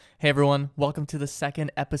Hey everyone, welcome to the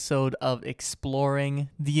second episode of Exploring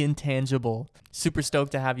the Intangible. Super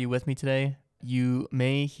stoked to have you with me today. You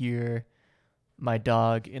may hear my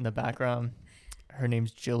dog in the background. Her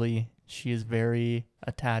name's Jilly. She is very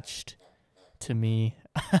attached to me.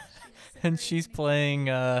 And she's playing,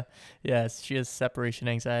 yes, she has separation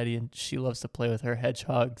anxiety and she loves to play with her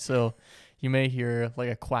hedgehog. So you may hear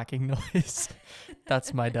like a quacking noise.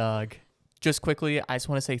 That's my dog. Just quickly, I just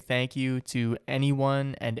want to say thank you to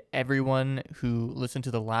anyone and everyone who listened to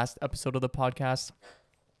the last episode of the podcast.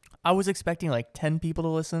 I was expecting like 10 people to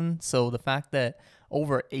listen, so the fact that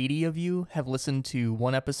over 80 of you have listened to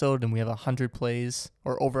one episode and we have 100 plays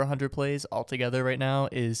or over 100 plays altogether right now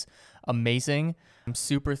is amazing. I'm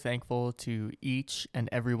super thankful to each and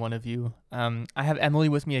every one of you. I have Emily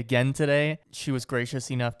with me again today. She was gracious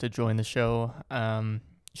enough to join the show.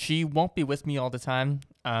 She won't be with me all the time.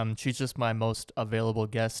 She's just my most available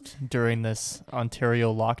guest during this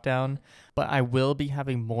Ontario lockdown, but I will be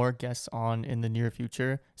having more guests on in the near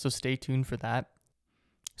future, so stay tuned for that.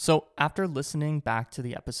 So after listening back to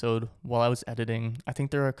the episode while I was editing, I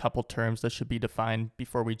think there are a couple terms that should be defined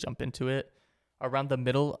before we jump into it. Around the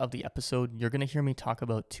middle of the episode, you're going to hear me talk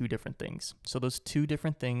about two different things. So those two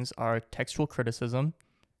different things are textual criticism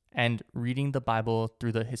and reading the Bible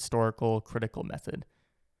through the historical critical method.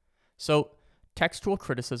 So textual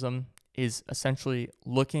criticism is essentially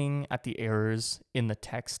looking at the errors in the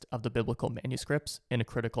text of the biblical manuscripts in a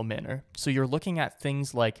critical manner. So you're looking at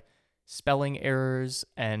things like spelling errors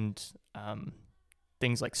and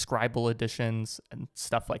things like scribal additions and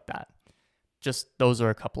stuff like that. Just those are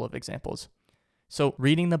a couple of examples. So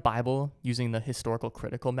reading the Bible using the historical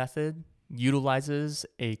critical method utilizes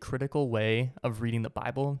a critical way of reading the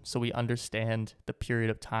Bible so we understand the period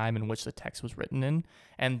of time in which the text was written in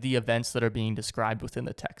and the events that are being described within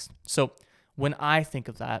the text. So when I think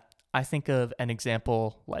of that, I think of an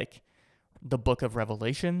example like the book of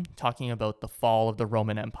Revelation talking about the fall of the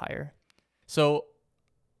Roman Empire. So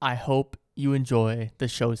I hope you enjoy the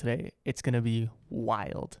show today. It's going to be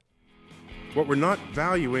wild. What we're not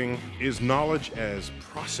valuing is knowledge as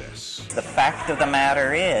process. The fact of the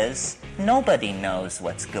matter is, nobody knows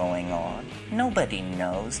what's going on. Nobody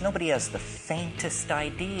knows. Nobody has the faintest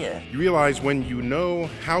idea. You realize when you know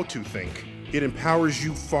how to think, it empowers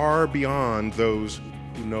you far beyond those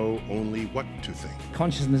who know only what to think.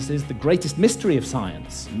 Consciousness is the greatest mystery of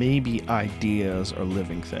science. Maybe ideas are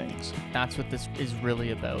living things. That's what this is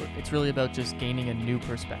really about. It's really about just gaining a new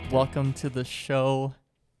perspective. Welcome to the show.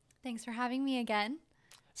 Thanks for having me again.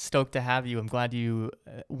 Stoked to have you. I'm glad you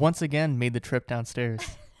once again made the trip downstairs.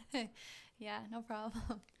 Yeah, no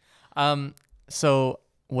problem. So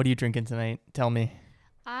what are you drinking tonight? Tell me.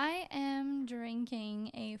 I am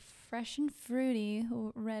drinking a fresh and fruity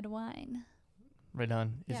red wine. Right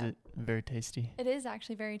on. Is Yeah. it very tasty? It is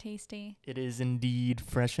actually very tasty. It is indeed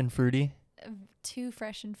fresh and fruity. Too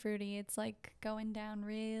fresh and fruity. It's like going down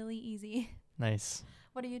really easy. Nice.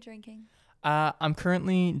 What are you drinking? I'm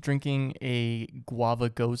currently drinking a guava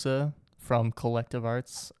goza from Collective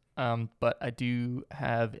Arts, but I do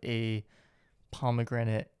have a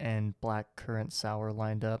pomegranate and black currant sour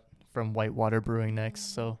lined up from Whitewater Brewing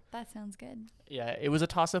next. So That sounds good. yeah, it was a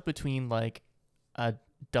toss-up between like a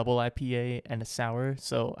double IPA and a sour,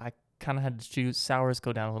 so I kind of had to choose. Sours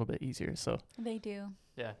go down a little bit easier, so They do.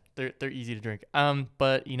 yeah, they're easy to drink.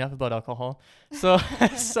 But enough about alcohol. So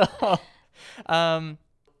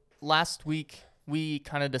last week we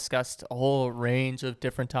kind of discussed a whole range of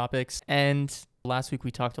different topics, and last week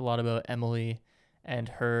we talked a lot about Emily and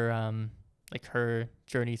her like her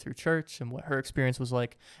journey through church and what her experience was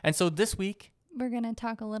like. And so this week, We're going to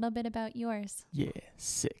talk a little bit about yours. yeah,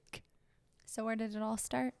 sick. So where did it all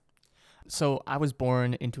start? So I was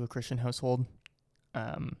born into a Christian household.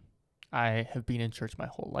 I have been in church my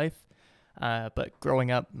whole life, but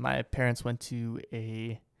growing up, my parents went to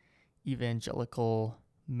a evangelical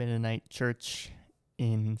Mennonite church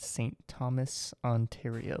in St. Thomas,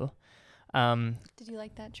 Ontario. Did you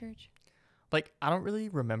like that church? Like, I don't really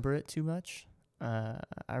remember it too much. I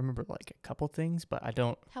remember like a couple things, but I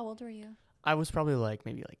don't. How old were you? I was probably like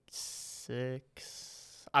maybe like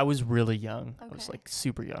 6. I was really young. I was Okay. like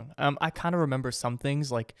super young. I kind of remember some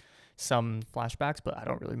things, like some flashbacks, but I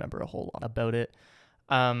don't really remember a whole lot about it.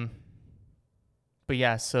 But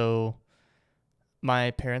yeah, so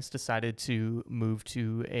my parents decided to move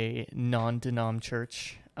to a non-denom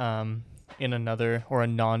church, in another, or a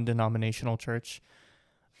non-denominational church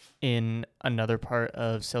in another part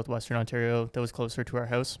of southwestern Ontario that was closer to our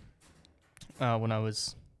house, when I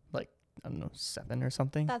was like, I don't know, 7 or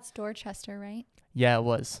something. That's Dorchester, right? Yeah, it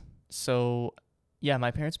was. So yeah,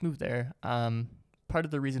 my parents moved there. part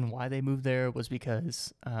of the reason why they moved there was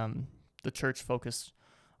because the church focused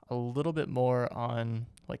a little bit more on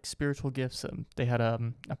like spiritual gifts. They had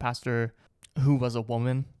a pastor who was a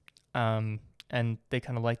woman, and they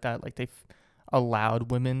kind of liked that. Like they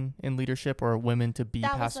allowed women in leadership or women to be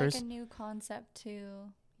pastors. That was like a new concept to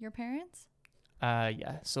your parents?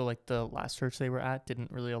 Yeah. So like the last church they were at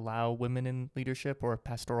didn't really allow women in leadership or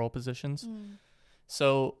pastoral positions.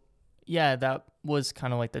 So yeah, that was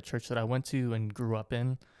kind of like the church that I went to and grew up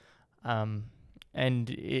in. And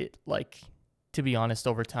it, like, to be honest,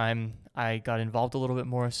 over time, I got involved a little bit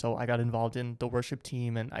more. So I got involved in the worship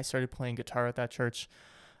team and I started playing guitar at that church.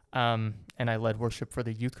 And I led worship for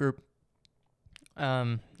the youth group.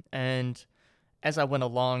 And as I went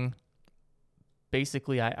along,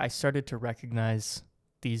 basically I started to recognize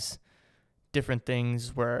these different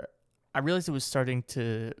things where I realized it was starting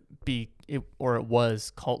to be, it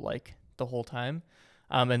was cult-like the whole time.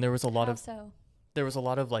 And there was a lot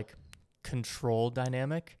of like control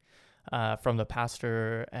dynamic from the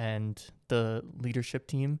pastor and the leadership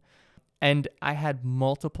team. And I had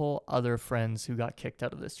multiple other friends who got kicked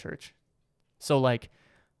out of this church. So like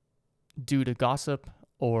due to gossip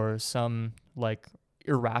or some like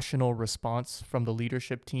irrational response from the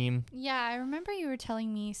leadership team. Yeah, I remember you were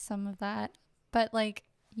telling me some of that, but like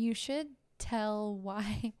you should tell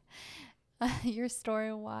why your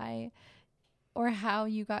story, why or how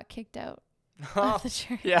you got kicked out of the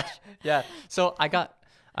church. Yeah. So I got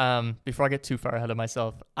before I get too far ahead of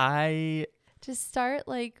myself, I just start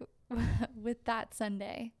like with that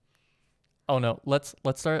Sunday. Oh no, let's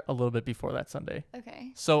start a little bit before that Sunday.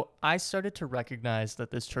 Okay. So I started to recognize that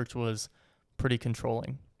this church was pretty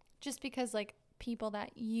controlling. Just because like people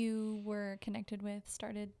that you were connected with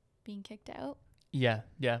started being kicked out? Yeah.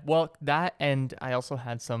 Well, that, and I also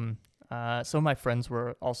had some of my friends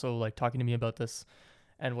were also like talking to me about this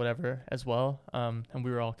and whatever as well. And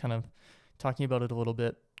we were all kind of talking about it a little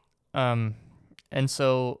bit. And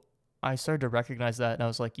so I started to recognize that and I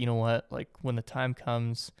was like, you know what? Like when the time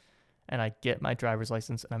comes and I get my driver's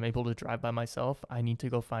license and I'm able to drive by myself, I need to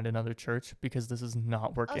go find another church because this is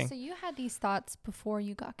not working. Oh, so you had these thoughts before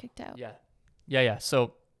you got kicked out? Yeah.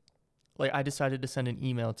 So like I decided to send an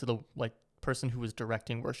email to the like person who was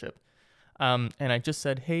directing worship. And I just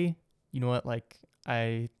said, hey, you know what? Like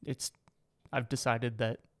I've decided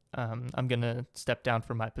that I'm going to step down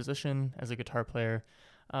from my position as a guitar player.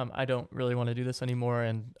 I don't really want to do this anymore.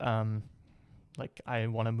 And like I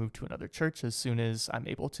want to move to another church as soon as I'm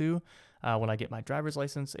able to, when I get my driver's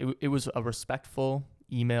license. It was a respectful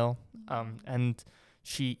email. And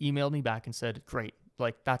she emailed me back and said, great,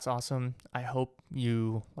 like, that's awesome. I hope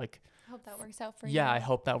you like, I hope that works out for you. Yeah, I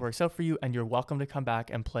hope that works out for you. And you're welcome to come back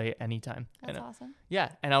and play anytime. That's awesome. Yeah.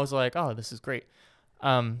 And I was like, oh, this is great.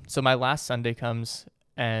 So my last Sunday comes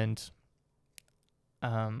and,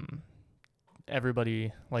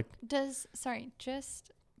 everybody like, does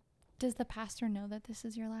the pastor know that this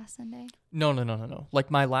is your last Sunday? No. Like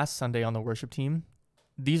my last Sunday on the worship team,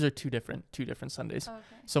 these are two different Sundays. Okay.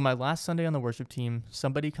 So my last Sunday on the worship team,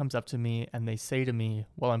 somebody comes up to me and they say to me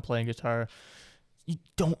while I'm playing guitar, you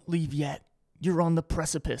don't leave yet. You're on the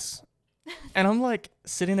precipice. And I'm like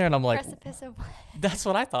sitting there and I'm like, precipice of what? That's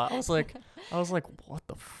what I thought. I was like, what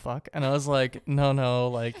the fuck? And I was like, no,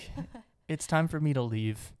 like it's time for me to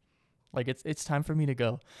leave. Like it's time for me to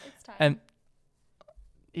go. It's time. And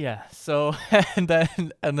yeah, so and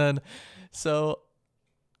then so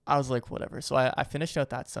I was like, whatever. So I finished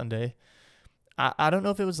out that Sunday. I don't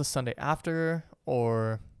know if it was the Sunday after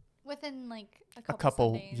or within like a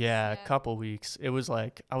couple Sundays, a couple weeks. It was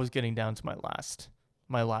like I was getting down to my last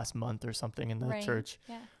month or something in the church.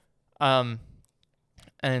 Yeah.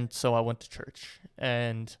 And so I went to church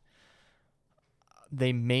and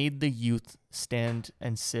they made the youth stand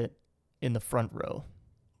and sit in the front row.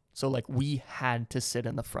 So like we had to sit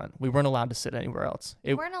in the front. We weren't allowed to sit anywhere else.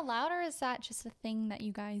 You weren't allowed, or is that just a thing that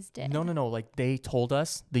you guys did? No. Like they told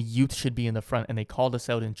us the youth should be in the front and they called us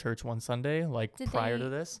out in church one Sunday, like prior to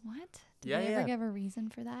this. What? Did they ever give a reason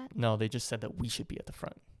for that? No, they just said that we should be at the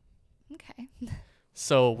front. Okay.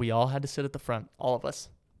 So we all had to sit at the front, all of us.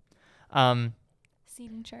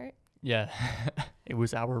 Seating chart. Yeah, it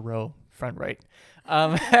was our row, front right.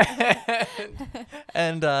 And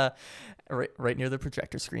right near the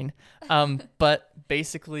projector screen. But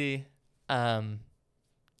basically, I'm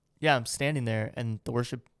standing there and the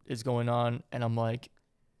worship is going on and I'm like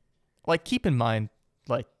keep in mind,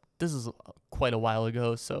 like this is quite a while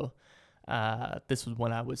ago. So this was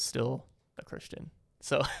when I was still a Christian.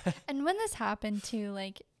 So and when this happened too,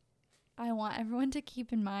 like I want everyone to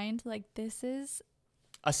keep in mind, like this is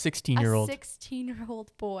a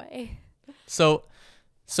 16-year-old boy. So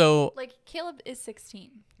So Like Caleb is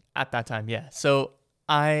 16. at that time, yeah. So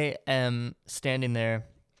I am standing there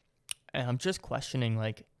and I'm just questioning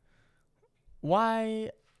like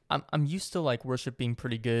why I'm used to like worship being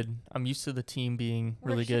pretty good. I'm used to the team being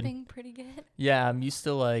really good. Worshipping pretty good. Yeah, I'm used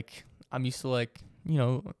to like, you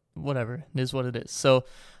know, whatever. It is what it is. So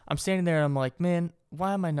I'm standing there and I'm like, man,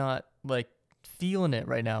 why am I not like feeling it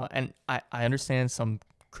right now? And I understand some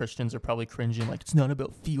Christians are probably cringing, like, it's not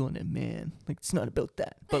about feeling it, man. Like, it's not about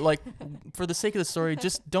that. But like, for the sake of the story,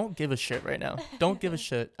 just don't give a shit right now. Don't give a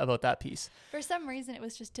shit about that piece. For some reason, it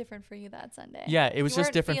was just different for you that Sunday. Yeah, it was You just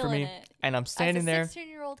weren't different for feeling me. it. And I'm standing there. As a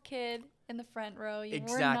 16-year-old kid in the front row, you were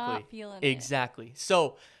Exactly. not feeling it. Exactly.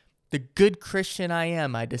 So the good Christian I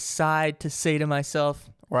am, I decide to say to myself,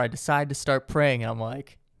 or I decide to start praying. And I'm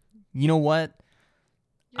like, you know what?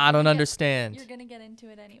 You're I don't gonna understand. You're going to get into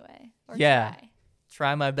it anyway. Or Yeah. try.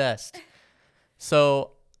 Try my best.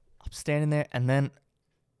 So I'm standing there, and then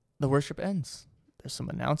the worship ends. There's some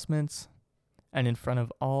announcements, and in front of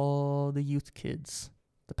all the youth kids,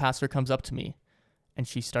 the pastor comes up to me, and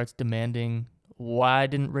she starts demanding why I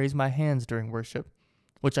didn't raise my hands during worship,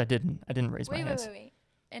 which I didn't. I didn't raise my hands. Wait.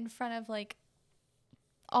 In front of like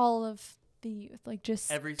all of the youth, like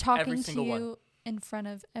just Every talking to single you one. in front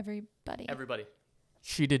of everybody. Everybody.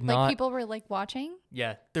 She did Like not. people were like watching.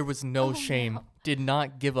 Yeah, there was no Oh, shame. no. Did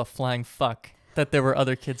not give a flying fuck that there were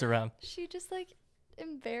other kids around. She just like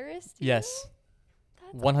embarrassed you. Yes.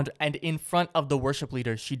 That's 100. And in front of the worship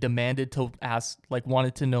leader, she demanded to ask, like,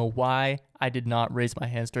 wanted to know why I did not raise my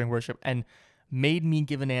hands during worship and made me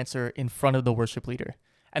give an answer in front of the worship leader.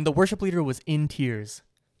 And the worship leader was in tears.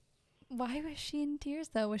 Why was she in tears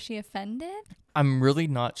though? Was she offended? I'm really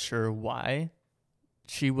not sure why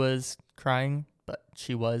she was crying, but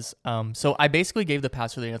she was. So I basically gave the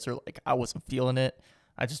pastor the answer, like, I wasn't feeling it.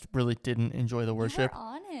 I just really didn't enjoy the worship. You were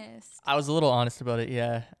honest. I was a little honest about it,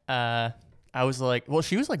 yeah. I was like, well,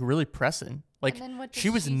 she was like really pressing. Like, And then what did she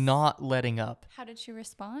was she not letting up. How did she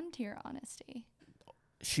respond to your honesty?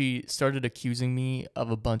 She started accusing me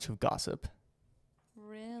of a bunch of gossip.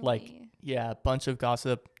 Really? Like, yeah, a bunch of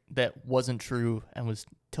gossip that wasn't true and was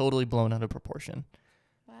totally blown out of proportion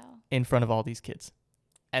Wow. in front of all these kids.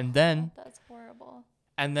 And then, That's horrible.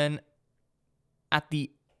 and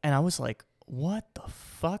I was like, what the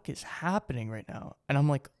fuck is happening right now? And I'm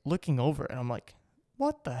like looking over and I'm like,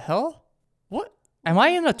 what the hell? What? Am I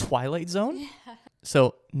in a Twilight Zone? Yeah.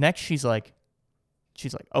 So next she's like,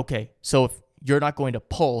 okay, so if you're not going to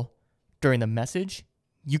pull during the message,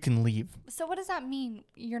 you can leave. So what does that mean?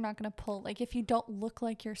 You're not gonna pull? Like if you don't look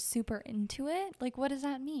like you're super into it? Like what does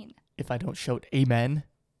that mean? If I don't shout amen,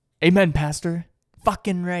 pastor,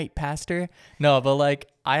 fucking right, pastor. No, but like,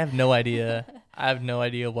 I have no idea. I have no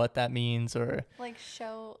idea what that means, or Like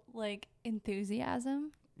show like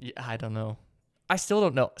enthusiasm? yeah, I don't know. I still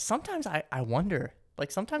don't know. Sometimes I wonder.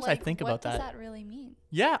 Like sometimes I think about What that. does that really mean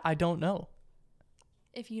Yeah, I don't know.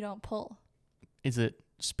 if you don't pull? Is it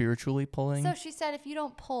spiritually pulling? So she said if you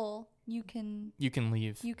don't pull, you can You can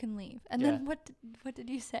leave. leave. And Yeah. then what did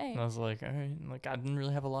you say? And I was like, all right. Like, I didn't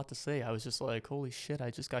really have a lot to say. I was just like, holy shit, I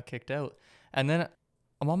just got kicked out. And then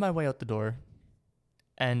I'm on my way out the door,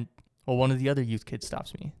 and one of the other youth kids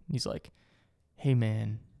stops me. He's like, hey,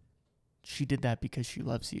 man, she did that because she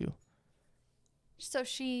loves you. So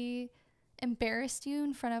she embarrassed you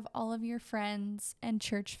in front of all of your friends and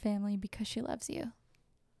church family because she loves you.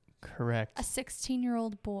 Correct. A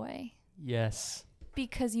 16-year-old boy. Yes.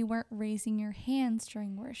 Because you weren't raising your hands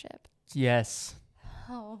during worship. Yes.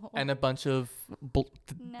 Oh. And a bunch of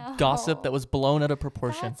No. gossip that was blown out of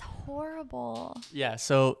proportion. That's horrible. Yeah,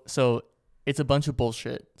 so it's a bunch of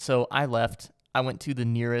bullshit. So I left. I went to the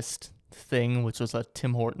nearest thing, which was a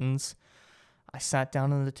Tim Hortons. I sat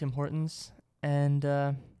down in the Tim Hortons, and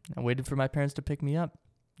I waited for my parents to pick me up.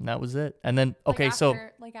 And that was it. And then, okay,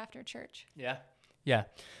 Like after church. Yeah. Yeah.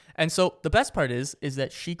 And so the best part is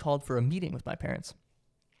that she called for a meeting with my parents.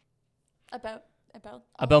 About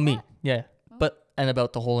About me. that? Yeah. Oh. And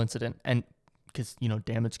about the whole incident. And because,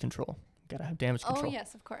 damage control. Gotta have damage control. Oh,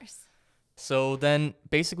 yes, of course. So then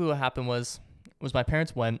basically what happened was my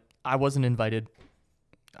parents went. I wasn't invited.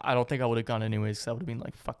 I don't think I would have gone anyways, because I would have been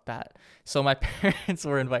like, fuck that. So my parents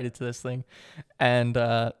were invited to this thing. And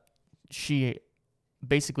she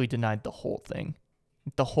basically denied the whole thing.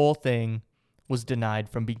 The whole thing was denied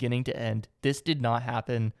from beginning to end. This did not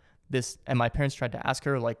happen. And my parents tried to ask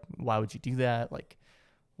her, like, why would you do that? Like,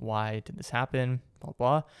 why did this happen? Blah,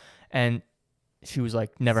 blah. And she was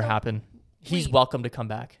like, never So, happened. He's wait. welcome to come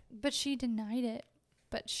back. But she denied it.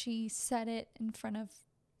 But she said it in front of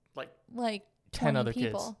Like 20 10 other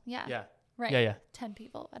people. kids. Yeah. Yeah. Right. Yeah, yeah. 10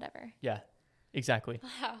 people, whatever. Yeah. Exactly.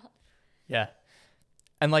 Wow. Yeah.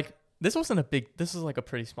 And like, this was like a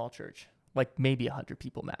pretty small church, like maybe 100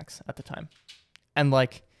 people max at the time. And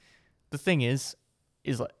like, the thing is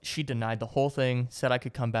like she denied the whole thing, said I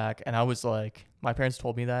could come back. And I was like, my parents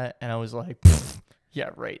told me that. And I was like, yeah,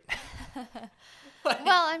 right. Well,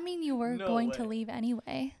 I mean, you were No going to way. leave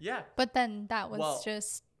anyway. Yeah. But then that was Well-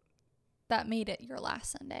 that made it your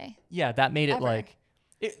last Sunday. Yeah, that made it Ever. like,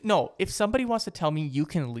 if somebody wants to tell me you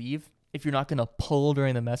can leave if you're not going to pull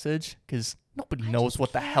during the message, because nobody I knows just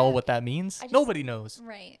what the hell can't- what that means. I just- Nobody knows.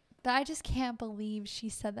 Right. But I just can't believe she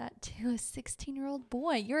said that to a 16-year-old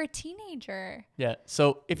boy. You're a teenager. Yeah.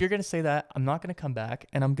 So if you're going to say that, I'm not going to come back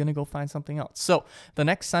and I'm going to go find something else. So the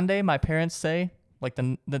next Sunday, my parents say, like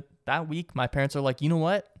that week, my parents are like, you know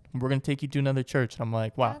what? We're going to take you to another church. And I'm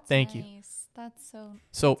like, wow, That's thank you. nice. That's so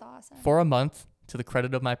So that's awesome. for a month, to the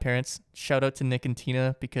credit of my parents, shout out to Nick and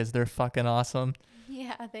Tina because they're fucking awesome.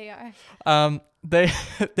 Yeah, they are.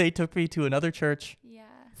 They took me to another church Yeah.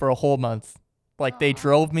 for a whole month. Like they Aw.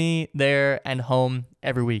 drove me there and home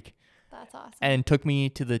every week That's awesome. and took me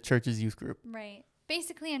to the church's youth group. Right.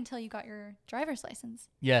 Basically until you got your driver's license.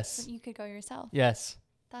 Yes. So you could go yourself. Yes.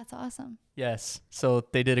 That's awesome. Yes. So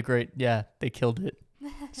they did they killed it.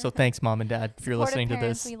 So thanks, Mom and Dad, if you're Supportive listening to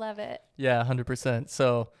parents, this. we love it. Yeah, 100%.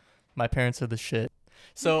 So my parents are the shit.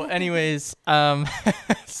 So anyways, yeah,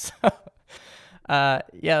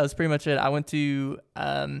 that's pretty much it. I went to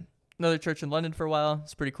another church in London for a while.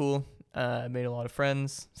 It's pretty cool. I made a lot of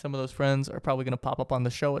friends. Some of those friends are probably going to pop up on the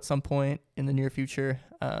show at some point in the near future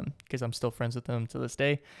because I'm still friends with them to this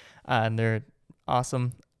day. And they're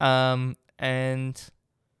awesome. And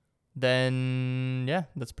then, yeah,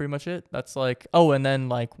 that's pretty much it. That's like, and then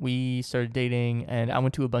like we started dating and I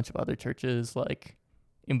went to a bunch of other churches like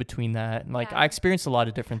in between that. And like Yeah. I experienced a lot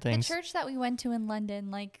of different things. The church that we went to in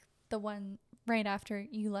London, like the one right after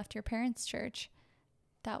you left your parents' church,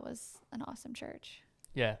 that was an awesome church.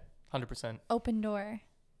 Yeah, 100%. Open door.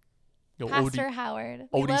 Yo, Pastor Howard.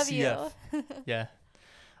 We love you. ODCF. Yeah.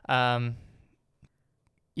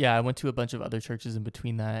 Yeah, I went to a bunch of other churches in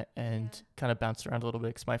between that and Yeah. kind of bounced around a little bit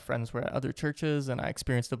because my friends were at other churches and I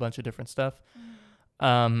experienced a bunch of different stuff.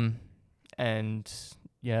 Mm. And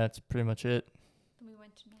yeah, that's pretty much it. We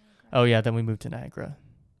went to Niagara. Oh yeah, then we moved to Niagara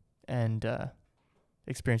and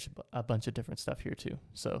experienced a bunch of different stuff here too.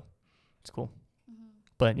 So it's cool. Mhm.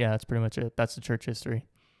 But yeah, that's pretty much it. That's the church history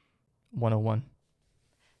 101.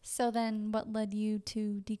 So then what led you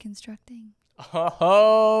to deconstructing?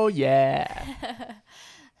 Oh yeah.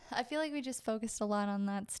 I feel like we just focused a lot on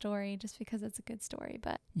that story just because it's a good story,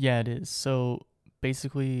 but Yeah, it is. So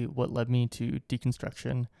basically what led me to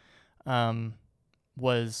deconstruction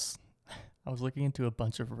was I was looking into a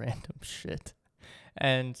bunch of random shit.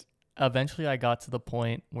 And eventually I got to the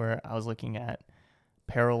point where I was looking at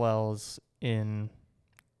parallels in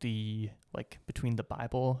between the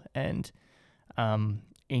Bible and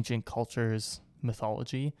ancient cultures,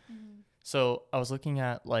 mythology. So I was looking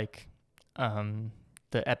at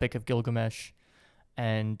the Epic of Gilgamesh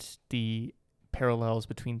and the parallels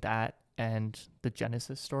between that and the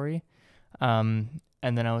Genesis story. And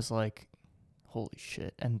then I was like, holy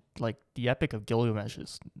shit. And like the Epic of Gilgamesh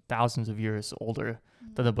is thousands of years older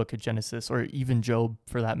than the book of Genesis or even Job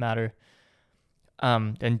for that matter.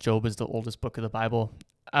 And Job is the oldest book of the Bible.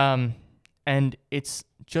 And it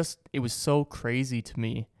was so crazy to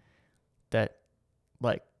me that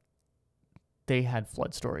like they had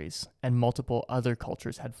flood stories and multiple other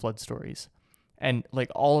cultures had flood stories. And like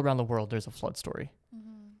all around the world, there's a flood story.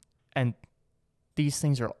 And these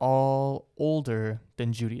things are all older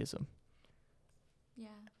than Judaism. yeah.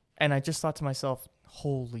 And I just thought to myself,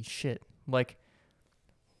 holy shit, like,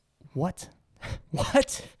 what?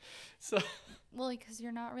 What? So Well, because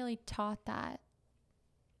you're not really taught that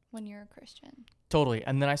when you're a Christian. totally.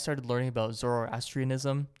 And then I started learning about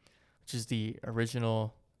Zoroastrianism, which is the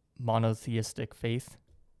original monotheistic faith,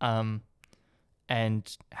 and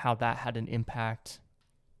how that had an impact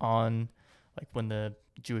on like when the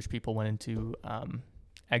Jewish people went into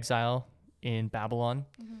exile in Babylon.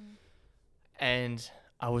 And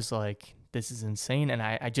I was like, this is insane. And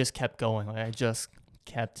I just kept going. Like I just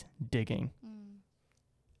kept digging.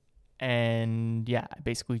 And yeah, I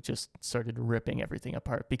basically just started ripping everything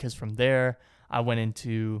apart because from there I went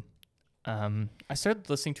into I started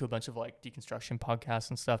listening to a bunch of like deconstruction podcasts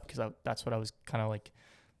and stuff because that's what I was kind of like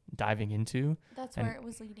diving into. That's And- where it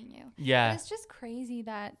was leading you. Yeah. It's just crazy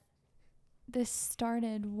that this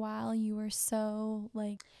started while you were so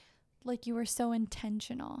like you were so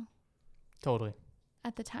intentional Totally.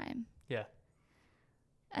 at the time Yeah.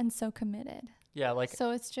 and so committed. Yeah. Like,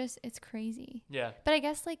 So it's crazy. yeah. But I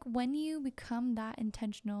guess like when you become that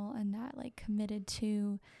intentional and that like committed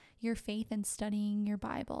to your faith and studying your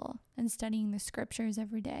Bible and studying the scriptures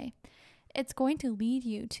every day, it's going to lead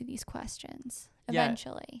you to these questions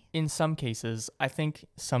eventually. In some cases, I think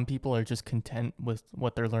some people are just content with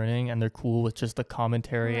what they're learning and they're cool with just the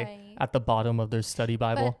commentary Right. at the bottom of their study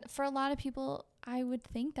Bible. But for a lot of people, I would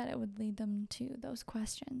think that it would lead them to those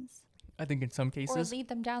questions I think in some or cases. lead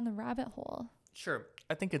them down the rabbit hole. Sure.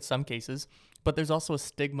 I think in some cases, but there's also a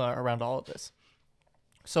stigma around all of this.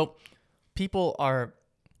 So people are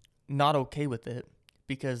not okay with it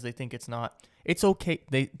because they think it's okay.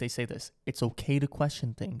 They say this, it's okay to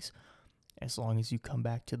question things as long as you come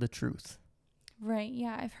back to the truth. Right.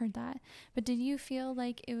 Yeah, I've heard that. But did you feel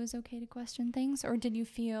like it was okay to question things, or did you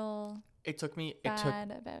feel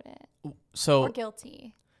bad about it? So Or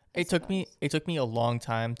guilty? it took me a long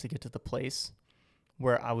time to get to the place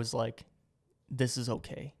where I was like, this is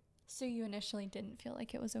okay. So you initially didn't feel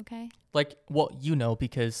like it was okay? Like, well,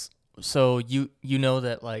 because so you know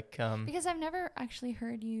that like Because I've never actually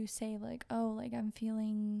heard you say like, oh, like I'm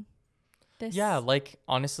feeling this. yeah, like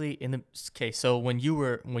honestly so when you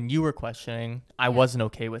were questioning, I wasn't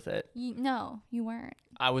okay with it. No, you weren't.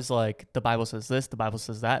 I was like, the Bible says this, the Bible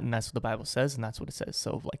says that, and that's what the Bible says, and that's what it says.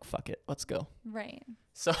 So like, fuck it, let's go. Right.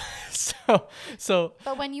 So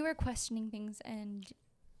But when you were questioning things and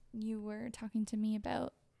you were talking to me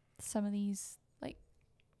about some of these like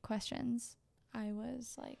questions, I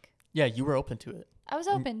was like, yeah, you were open to it. I was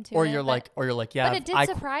open to it. Or you're like, yeah. But it did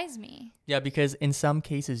surprise me. Yeah, because in some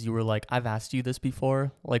cases you were like, I've asked you this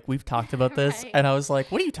before. Like, we've talked about this. Right. And I was like,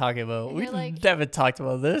 what are you talking about? And We've you're like- never talked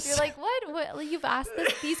about this. You're like, what? You've asked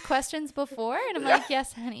these questions before? And I'm like,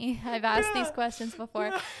 yes, honey, I've asked these questions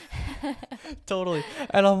before. Totally.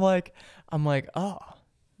 And I'm like, oh,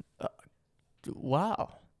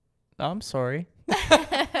 wow. I'm sorry.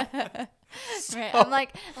 Right. I'm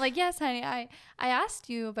like, yes, honey, I asked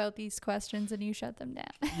you about these questions and you shut them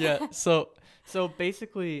down. Yeah. So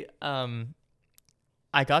basically,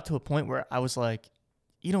 I got to a point where I was like,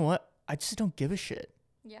 you know what? I just don't give a shit.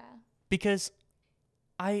 Yeah. Because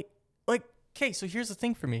so here's the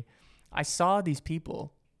thing for me. I saw these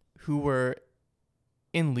people who were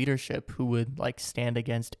in leadership who would like stand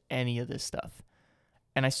against any of this stuff.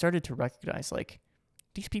 And I started to recognize like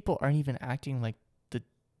these people aren't even acting like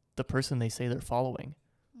the person they say they're following.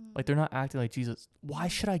 Like they're not acting like Jesus. Why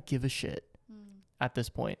should I give a shit at this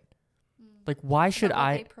point? Like why should About what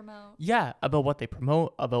I they promote. Yeah, about what they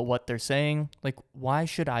promote, about what they're saying. Like why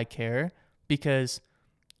should I care? Because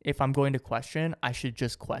if I'm going to question, I should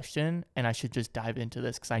just question and I should just dive into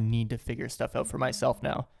this because I need to figure stuff out for myself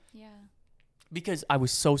now. Yeah. Because I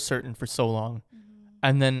was so certain for so long.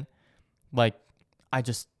 And then like I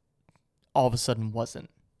just all of a sudden wasn't.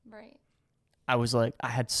 Right. I was like, I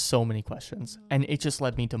had so many questions and it just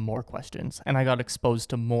led me to more questions and I got exposed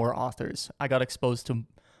to more authors. I got exposed to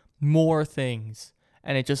more things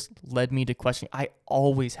and it just led me to questioning. I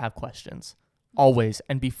always have questions, always.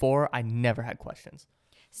 And before I never had questions.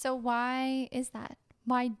 So why is that?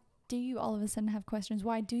 Why do you all of a sudden have questions?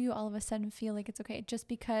 Why do you all of a sudden feel like it's okay? Just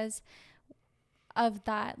because of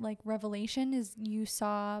that like revelation is you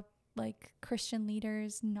saw like Christian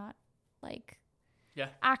leaders not like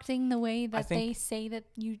acting the way that they say that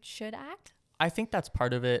you should act? I think that's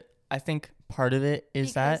part of it. I think part of it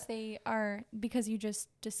is because you just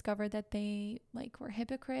discovered that they like were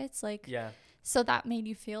hypocrites. Like, yeah. So that made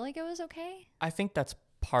you feel like it was okay? I think that's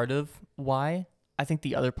part of why. I think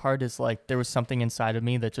the other part is like there was something inside of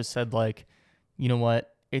me that just said like, you know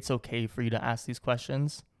what? It's okay for you to ask these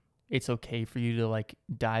questions. It's okay for you to like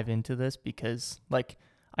dive into this because like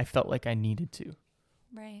I felt like I needed to.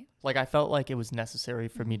 Right. Like I felt like it was necessary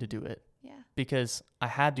for me to do it. Yeah. Because I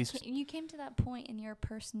had these. You came to that point in your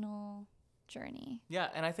personal journey. Yeah,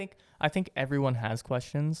 and I think everyone has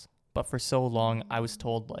questions, but for so long I was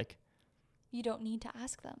told like you don't need to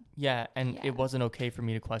ask them. Yeah, and it wasn't okay for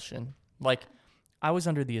me to question. Like I was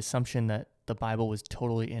under the assumption that the Bible was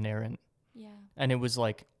totally inerrant. Yeah. And it was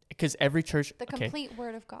like because every church the complete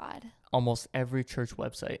word of God. Almost every church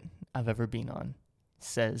website I've ever been on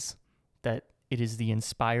says that it is the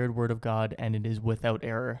inspired word of God and it is without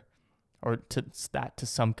error, or to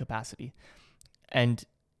some capacity. And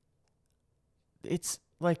it's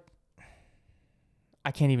like,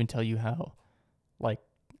 I can't even tell you how, like,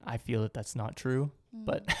 I feel that that's not true,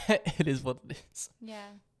 but it is what it is. Yeah.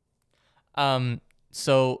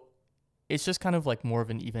 So it's just kind of like more of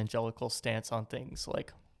an evangelical stance on things.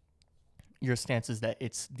 Like your stance is that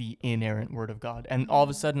it's the inerrant word of God. And all of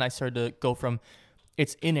a sudden I started to go from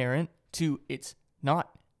it's inerrant to it's not.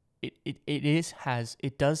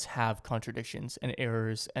 It does have contradictions and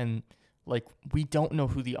errors, and like we don't know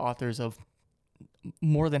who the authors of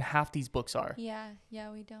more than half these books are. Yeah,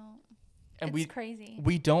 we don't. And It's crazy.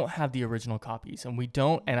 we don't have the original copies, and we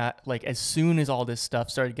don't. And I like, as soon as all this stuff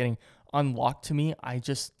started getting unlocked to me, I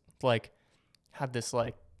just like had this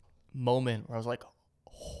like moment where I was like,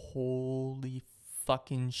 holy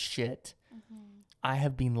fucking shit. I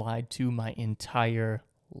have been lied to my entire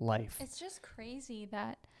life. It's just crazy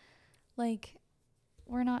that like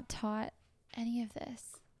we're not taught any of this.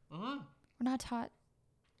 We're not taught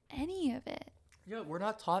any of it. Yeah, we're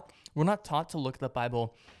not taught to look at the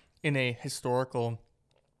Bible in a historical,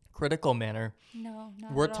 critical manner. No,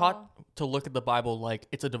 not We're at taught all. to look at the Bible like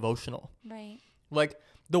it's a devotional. Right. Like,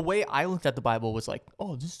 the way I looked at the Bible was like,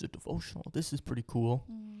 oh, this is a devotional. This is pretty cool.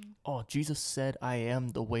 Oh, Jesus said, I am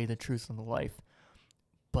the way, the truth, and the life.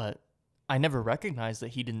 But I never recognized that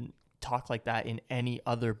he didn't talk like that in any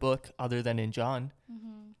other book other than in John.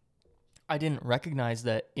 I didn't recognize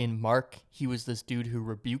that in Mark, he was this dude who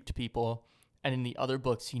rebuked people. And in the other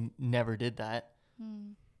books, he never did that.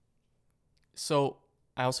 So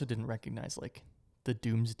I also didn't recognize like the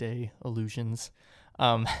doomsday allusions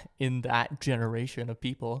in that generation of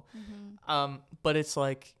people. But it's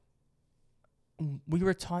like we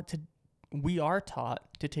are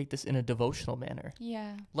taught to take this in a devotional manner.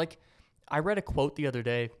 Yeah. Like, I read a quote the other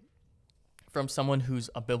day from someone who's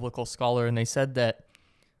a biblical scholar, and they said that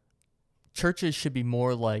churches should be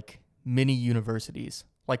more like mini universities.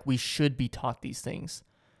 Like, we should be taught these things.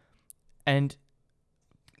 And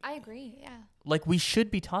I agree. Yeah. like, we should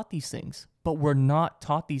be taught these things, but we're not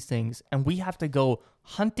taught these things, and we have to go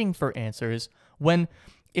hunting for answers when,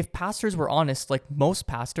 if pastors were honest, like most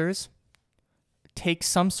pastors take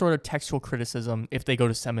some sort of textual criticism if they go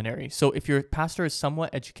to seminary. So if your pastor is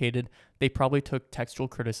somewhat educated, they probably took textual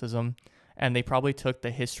criticism, and they probably took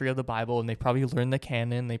the history of the Bible, and they probably learned the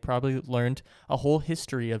canon. They probably learned a whole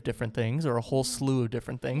history of different things, or a whole slew of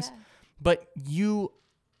different things. Yeah. But you,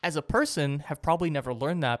 as a person, have probably never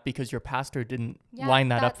learned that because your pastor didn't line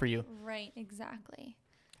that up for you. Right. Exactly.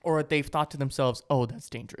 Or they've thought to themselves, oh, that's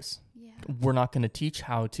dangerous. Yeah. We're not going to teach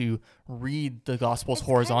how to read the Gospels It's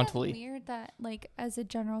horizontally. kind of weird that, like, as a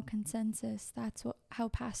general consensus, that's how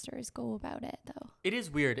pastors go about it, though. It is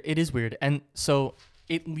weird. It is weird. And so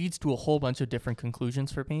it leads to a whole bunch of different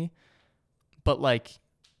conclusions for me. But, like,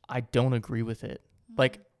 I don't agree with it.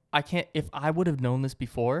 Like, I can't, if I would have known this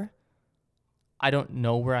before, I don't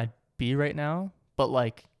know where I'd be right now. But,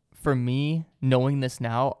 like, for me, knowing this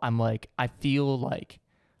now, I'm like, I feel like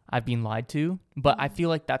I've been lied to. But I feel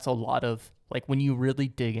like that's a lot of, like, when you really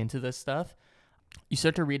dig into this stuff, you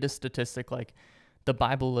start to read a statistic like the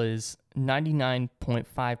Bible is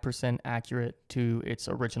 99.5% accurate to its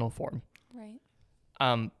original form. Right.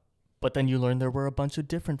 But then you learn there were a bunch of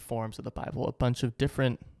different forms of the Bible, a bunch of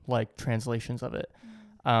different like translations of it.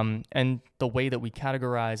 And the way that we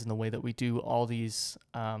categorize and the way that we do all these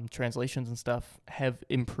translations and stuff have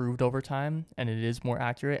improved over time, and it is more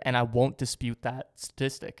accurate. And I won't dispute that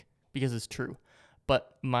statistic because it's true.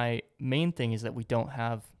 But my main thing is that we don't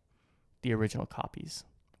have the original copies.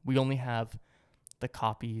 We only have the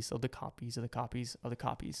copies of the copies of the copies of the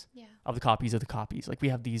copies Yeah. of the copies of the copies. Like, we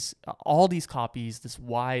have these, all these copies, this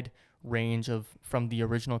wide range of from the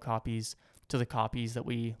original copies to the copies that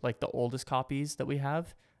we, like the oldest copies that we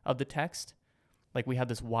have of the text. Like, we have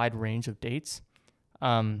this wide range of dates.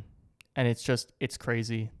 And it's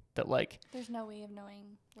crazy that, like, There's no way of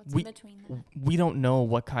knowing what's We- in between that. we don't know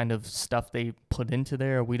what kind of stuff they put into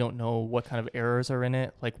there. We don't know what kind of errors are in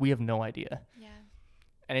it. Like, we have no idea. Yeah.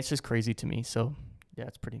 And it's just crazy to me. So yeah,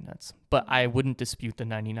 it's pretty nuts. But I wouldn't dispute the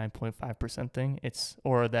 99.5% thing.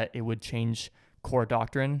 Or that it would change core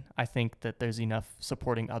doctrine. I think that there's enough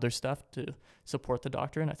supporting other stuff to support the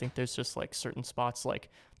doctrine. I think there's just like certain spots like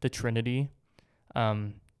the Trinity,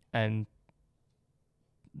 and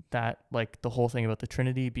that, like, the whole thing about the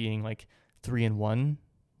Trinity being like 3 in 1,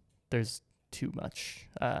 there's too much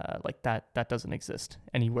like that doesn't exist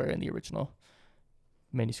anywhere in the original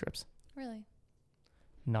manuscripts. Really?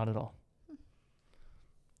 Not at all.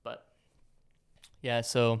 But yeah,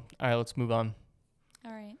 so all right, let's move on.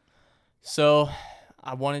 All right. So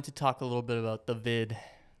I wanted to talk a little bit about the vid,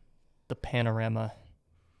 the panorama.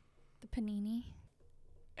 The panini.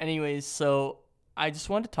 Anyways, so I just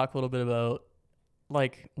wanted to talk a little bit about,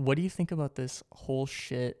 like, what do you think about this whole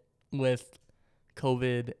shit with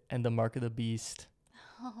COVID and the mark of the beast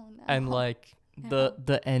Oh no. and like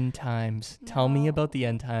the end times? Tell me about the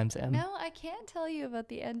end times, Em. No, I can't tell you about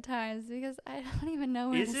the end times because I don't even know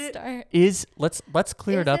where Is to it? start. Let's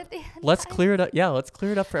clear it Is up. it the end Let's times? clear it up. Yeah, let's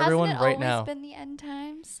clear it up for everyone Hasn't it right always now. been the end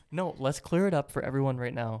times? No, let's clear it up for everyone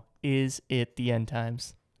right now. Is it the end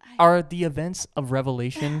times? I- Are the events of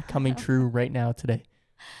Revelation coming true right now today?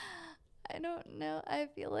 don't know. I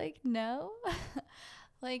feel like no.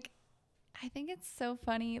 Like, I think it's so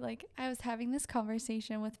funny. Like, I was having this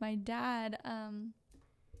conversation with my dad.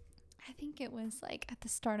 I think it was like at the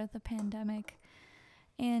start of the pandemic.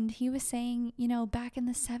 And he was saying, you know, back in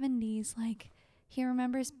the 70s, like, he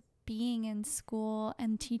remembers being in school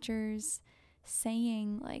and teachers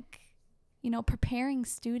saying, like, you know, preparing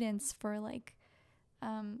students for, like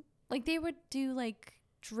they would do, like,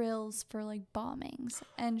 drills for, like, bombings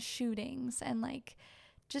and shootings and, like,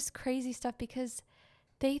 just crazy stuff because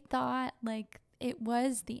they thought, like, it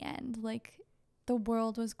was the end. Like, the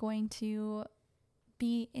world was going to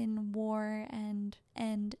be in war and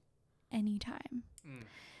end anytime.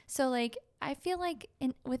 So, like, I feel like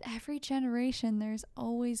with every generation, there's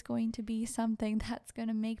always going to be something that's going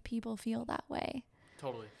to make people feel that way.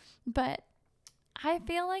 Totally. But I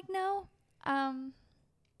feel like no. I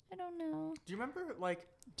don't know. Do you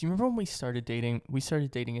remember when we started dating? We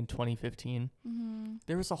started dating in 2015. Mm-hmm.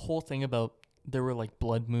 There was a whole thing about there were, like,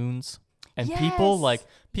 blood moons. And Yes. people Yes.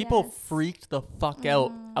 Mm. freaked the fuck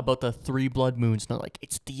out about the 3 blood moons. And they're like,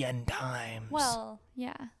 it's the end times. Well,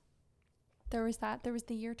 yeah. There was that. There was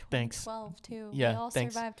the year 2012 too. Yeah, we all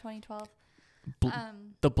thanks. survived 2012.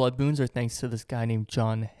 The blood moons are thanks to this guy named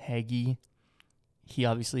John Hagee. He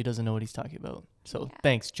obviously doesn't know what he's talking about. So Yeah.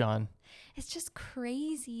 thanks, John. It's just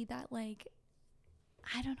crazy that, like,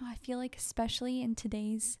 I don't know. I feel like especially in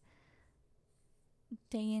today's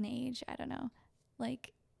day and age, I don't know,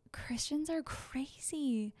 like, Christians are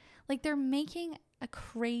crazy. Like, they're making a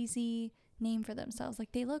crazy name for themselves.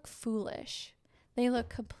 Like, they look foolish. They look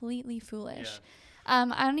completely foolish. I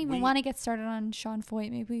don't even want to get started on Sean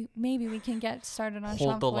Foyt. Maybe we can get started on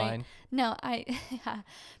Sean Hold the Foyt. line. No, yeah.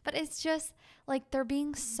 But it's just like they're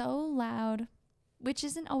being so loud, which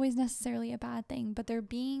isn't always necessarily a bad thing, but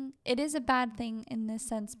it is a bad thing in this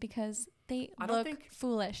sense because they look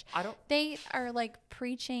foolish. They are, like,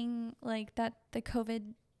 preaching, like, that the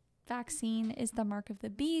COVID vaccine is the mark of the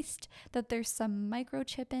beast, that there's some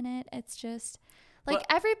microchip in it. It's just like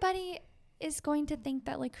everybody is going to think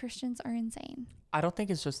that, like, Christians are insane. I don't think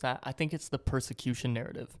it's just that. I think it's the persecution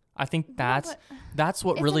narrative. I think that's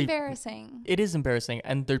what It's really embarrassing. It is embarrassing,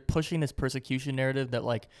 and they're pushing this persecution narrative that,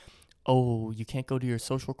 like, oh, you can't go to your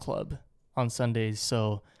social club on Sundays,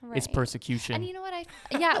 so it's Right. persecution. And you know what?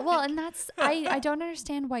 And that's I don't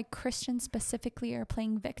understand why Christians specifically are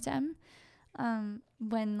playing victim.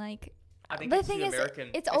 When, like, I think the thing is,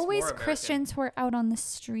 it's always Christians who are out on the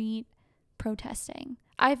street protesting.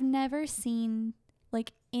 I've never seen,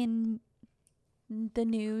 like, in the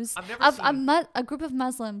news a group of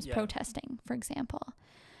Muslims protesting, for example.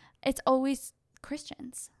 It's always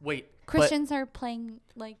Christians. Christians are playing,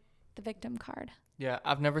 like, the victim card. Yeah,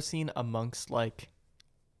 I've never seen amongst, like,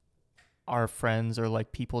 our friends or,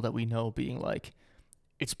 like, people that we know being like,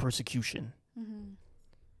 it's persecution. Mm-hmm.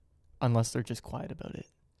 Unless they're just quiet about it.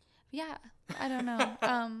 Yeah, I don't know.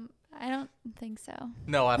 I don't think so.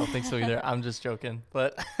 No, I don't think so either. I'm just joking,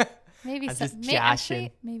 but Maybe I'm some. just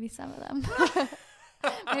joshing. Maybe some of them.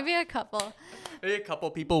 Maybe a couple. Maybe a couple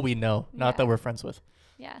people we know, not that we're friends with.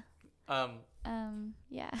 Yeah.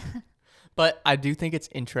 Yeah. But I do think it's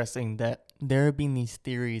interesting that there have been these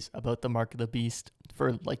theories about the mark of the beast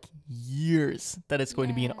for, like, years, that it's going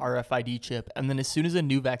to be an RFID chip. And then as soon as a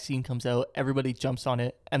new vaccine comes out, everybody jumps on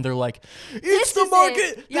it and they're like, it's the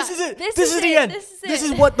market. This is it. This is the end. This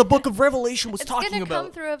is what the book of Revelation was talking about. It's going to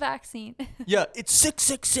come through a vaccine. Yeah, it's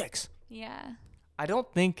 666. Yeah. I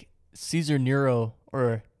don't think Caesar Nero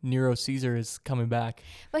or Nero Caesar is coming back.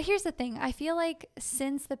 But here's the thing. I feel like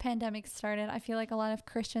since the pandemic started, I feel like a lot of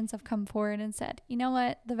Christians have come forward and said, you know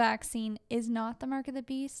what? The vaccine is not the mark of the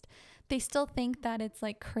beast. They still think that it's,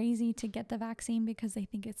 like, crazy to get the vaccine because they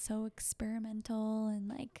think it's so experimental and,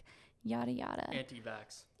 like, yada yada.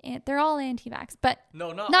 Anti-vax. And they're all anti-vax, but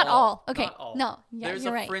no, not all. Okay, not all. no, yeah, There's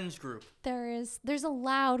you're a right. fringe group. There's a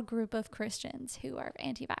loud group of Christians who are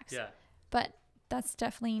anti-vax. Yeah. But that's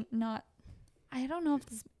definitely not. I don't know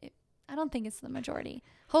if I don't think it's the majority.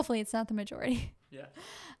 Hopefully, it's not the majority. Yeah.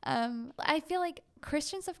 I feel like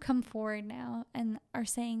Christians have come forward now and are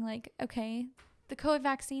saying, like, okay, the COVID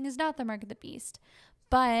vaccine is not the mark of the beast,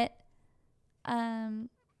 but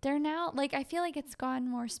they're now, like, I feel like it's gotten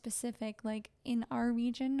more specific. Like, in our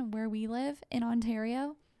region where we live in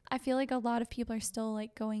Ontario, I feel like a lot of people are still,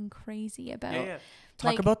 like, going crazy about. Yeah.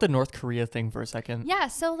 Talk about the North Korea thing for a second. Yeah.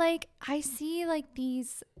 So, like, I see, like,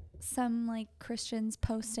 some, like, Christians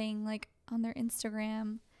posting, like, on their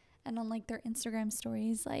Instagram and on, like, their Instagram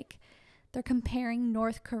stories, like, they're comparing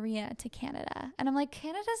North Korea to Canada. And I'm like,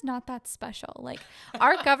 Canada's not that special. Like,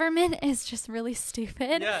 our government is just really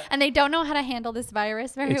stupid. Yeah. And they don't know how to handle this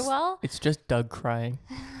virus very well. It's just Doug crying.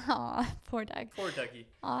 Aw, poor Doug. Poor Dougie.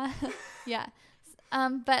 Yeah.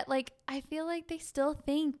 But like, I feel like they still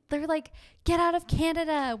think they're like, get out of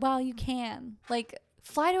Canada while you can. Like,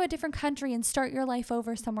 fly to a different country and start your life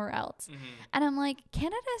over somewhere else. And I'm like,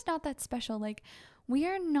 Canada is not that special. Like, we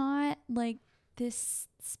are not like this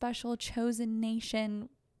special chosen nation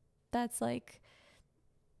that's like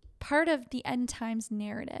part of the end times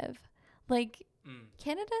narrative. Like,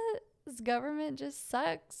 Canada's government just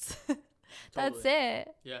sucks. That's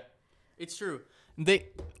it. Yeah, it's true.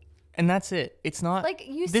 And that's it. It's not like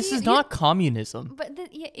this is not communism. But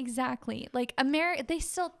yeah, exactly. Like America, they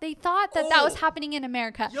thought that was happening in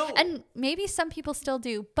America, and maybe some people still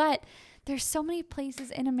do. But there's so many places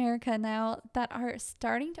in America now that are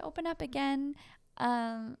starting to open up again.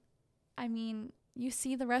 I mean, you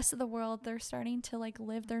see the rest of the world; they're starting to like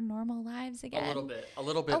live their normal lives again. A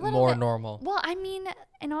little bit more normal. Well, I mean,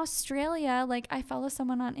 in Australia, like I follow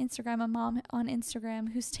someone on Instagram, a mom on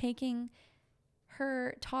Instagram, who's taking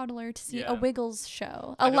her toddler to see a Wiggles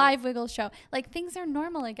show, a live Wiggles show. Like, things are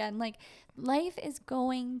normal again. Like, life is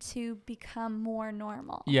going to become more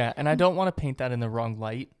normal. Yeah, and I don't want to paint that in the wrong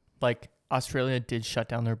light. Like, Australia did shut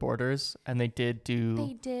down their borders, and they did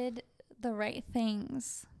the right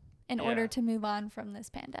things in order to move on from this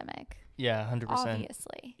pandemic. Yeah, 100%.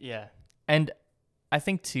 Obviously. Yeah. And I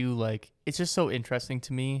think too, like, it's just so interesting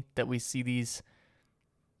to me that we see this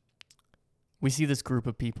group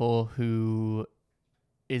of people who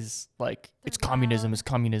is like, it's communism. Yeah.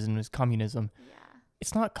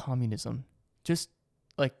 It's not communism. Just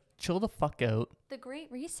like chill the fuck out. The Great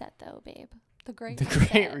Reset though, babe. The Great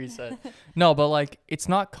Reset. No, but like, it's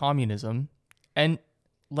not communism. And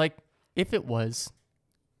like, if it was,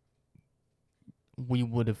 we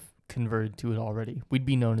would have converted to it already. We'd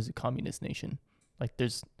be known as a communist nation. Like,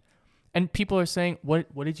 and people are saying, what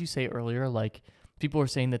did you say earlier? Like, people are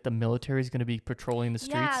saying that the military is going to be patrolling the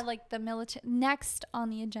streets. Yeah, like the military. Next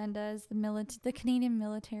on the agenda is the Canadian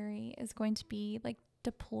military is going to be like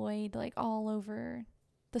deployed like all over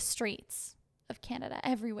the streets of Canada,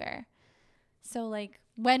 everywhere. So like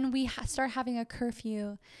when we start having a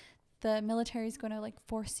curfew, the military is going to like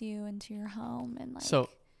force you into your home and like. So,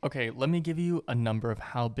 okay, let me give you a number of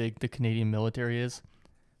how big the Canadian military is.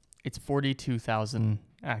 It's 42,000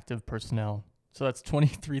 active personnel. So that's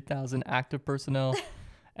 23,000 active personnel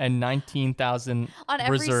and 19,000 on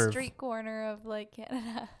every reserve. Street corner of like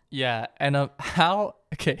Canada. Yeah, and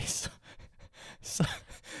so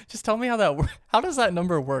just tell me how that works. How does that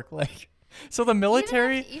number work? Like, so the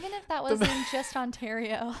military, even if that was in just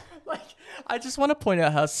Ontario. Like, I just want to point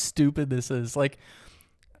out how stupid this is. Like,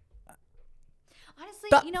 honestly,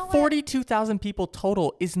 you know what? 42,000 people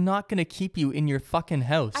total is not going to keep you in your fucking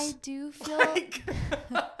house. I do feel like,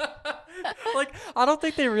 I don't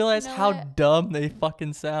think they realize how dumb they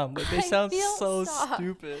fucking sound. Like, they sound so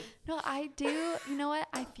stupid. No, I do. You know what?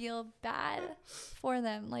 I feel bad for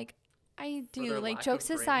them. Like, I do. Like, jokes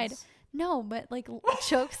aside. No, but like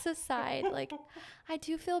jokes aside, like I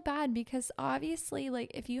do feel bad because obviously,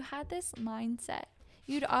 like, if you had this mindset,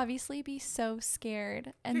 you'd obviously be so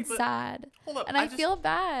scared and sad. Hold up, and I feel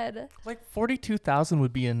bad. Like 42,000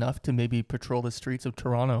 would be enough to maybe patrol the streets of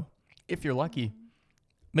Toronto, if you're lucky.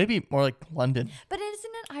 Maybe more like London. But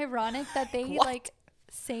isn't it ironic that they like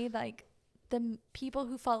say like the people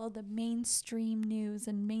who follow the mainstream news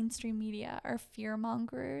and mainstream media are fear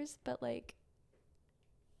mongers, but like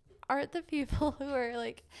aren't the people who are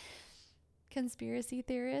like conspiracy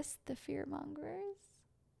theorists the fear mongers?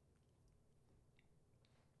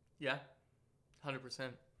 Yeah,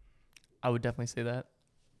 100%. I would definitely say that.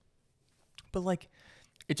 But like,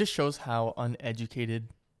 it just shows how uneducated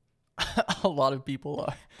a lot of people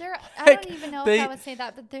are. I don't even know if I would say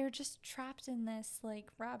that, but they're just trapped in this like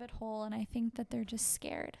rabbit hole, and I think that they're just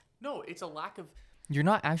scared. No, it's a lack of. You're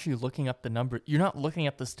not actually looking up the number. You're not looking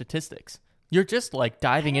up the statistics. You're just like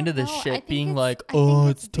diving into this shit, being like, "Oh,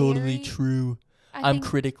 it's totally true." I'm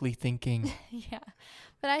critically thinking. Yeah,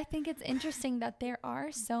 but I think it's interesting that there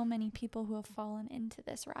are so many people who have fallen into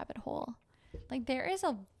this rabbit hole. Like, there is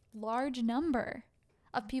a large number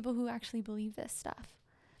of people who actually believe this stuff.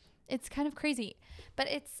 It's kind of crazy, but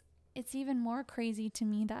it's even more crazy to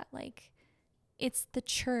me that like it's the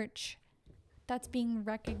church that's being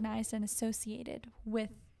recognized and associated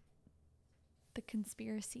with the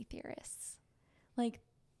conspiracy theorists. Like,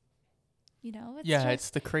 you know, it's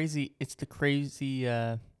the crazy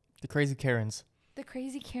Karens. The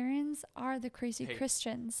crazy Karens are the crazy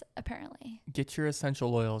Christians, apparently. Get your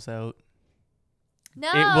essential oils out.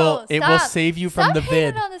 No, it will save you from the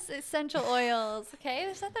vid. Stop hating on the essential oils, okay?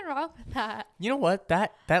 There's nothing wrong with that. You know what?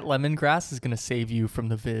 That lemongrass is gonna save you from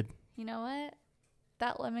the vid. You know what?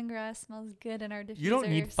 that lemongrass smells good in our diffuser. You don't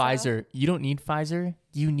need so- Pfizer. You don't need Pfizer.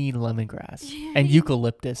 You need lemongrass and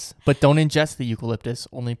eucalyptus. But don't ingest the eucalyptus.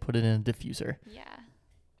 Only put it in a diffuser. Yeah,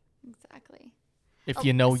 exactly. If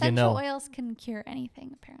you know, you essential know. oils can cure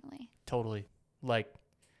anything, apparently. Totally. Like,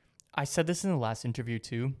 I said this in the last interview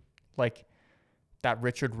too. Like, that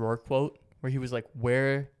Richard Rohr quote where he was like,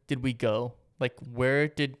 where did we go? Like, where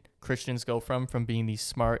did Christians go from being these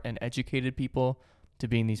smart and educated people to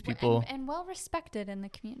being these people? And well respected in the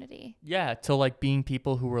community. Yeah, to like being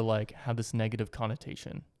people who were like, have this negative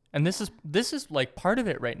connotation. And this is like part of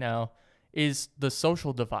it right now is the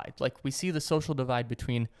social divide. Like, we see the social divide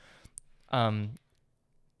between a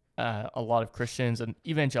lot of Christians and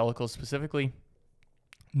evangelicals specifically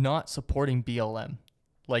not supporting BLM.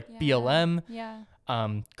 Like BLM,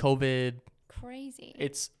 COVID. Crazy.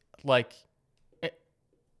 It's like the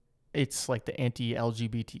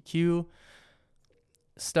anti-LGBTQ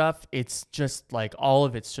stuff. It's just like all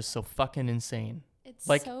of it's just so fucking insane. It's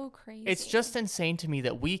like, so crazy. It's just insane to me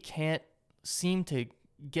that we can't seem to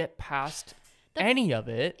get past any of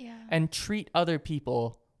it and treat other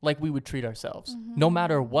people like we would treat ourselves, no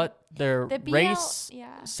matter what their race,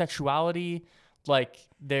 sexuality, like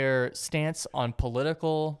their stance on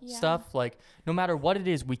political stuff. Like, no matter what it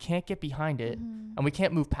is, we can't get behind it and we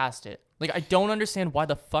can't move past it. Like, I don't understand why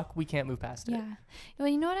the fuck we can't move past it. Yeah. Well,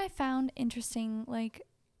 you know what I found interesting? Like,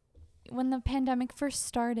 when the pandemic first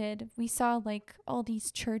started, we saw like all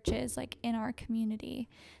these churches like in our community.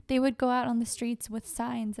 They would go out on the streets with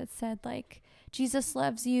signs that said like, Jesus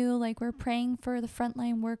loves you, like we're praying for the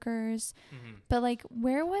frontline workers. But like,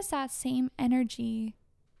 where was that same energy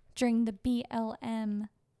during the BLM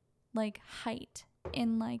like height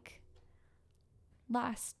in like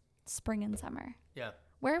last spring and summer? Yeah.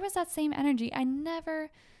 Where was that same energy? I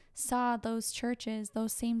never saw those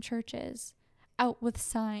same churches out with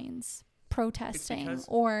signs protesting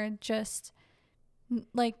or just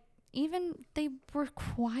like, even they were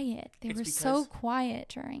quiet. They were so quiet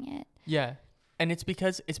during it. Yeah. And it's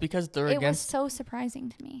because they're it against. It was so surprising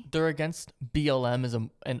to me. They're against BLM as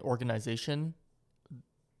an organization,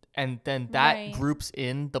 and then that groups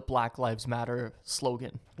in the Black Lives Matter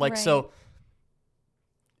slogan. Like, so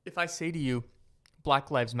if I say to you, Black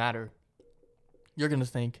Lives Matter, you're gonna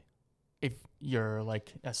think, if you're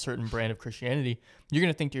like a certain brand of Christianity, you're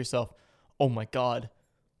gonna think to yourself, oh my God,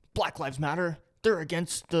 Black Lives Matter. They're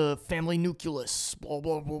against the family nucleus, blah,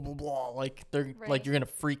 blah, blah, blah, blah. Like, they're like, you're going to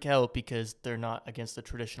freak out because they're not against the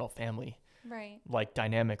traditional family, like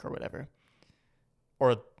dynamic or whatever.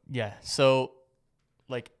 Or, yeah. So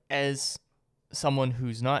like, as someone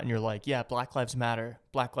who's not, and you're like, yeah, Black Lives Matter,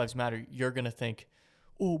 you're going to think,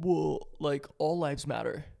 oh, well, like all lives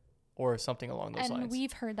matter or something along those lines. And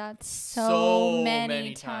we've heard that so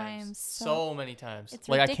many times. So many times. It's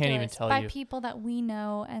like, ridiculous. I can't even tell by you. people that we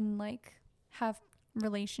know and like have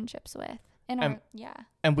relationships with. And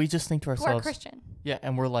we just think to ourselves, who are Christian. Yeah,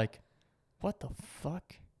 and we're like, what the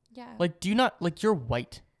fuck? Yeah. Like, do you not, like, you're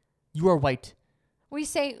white. You are white. We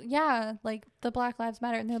say, yeah, like the Black Lives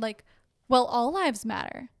Matter. And they're like, well, all lives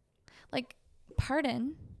matter. Like,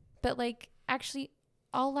 pardon, but like, actually,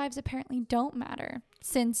 all lives apparently don't matter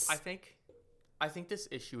since. I think this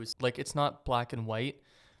issue is, like, it's not black and white,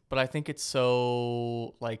 but I think it's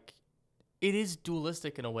so, like, it is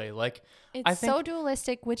dualistic in a way. Like, it's so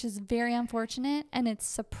dualistic, which is very unfortunate, and it's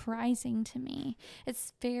surprising to me.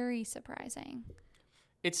 It's very surprising.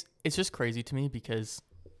 It's just crazy to me because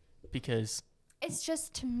it's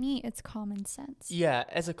just, to me, it's common sense. Yeah,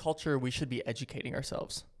 as a culture, we should be educating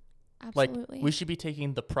ourselves. Absolutely. Like, we should be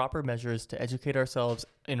taking the proper measures to educate ourselves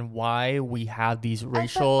in why we have these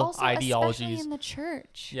racial ideologies. Especially in the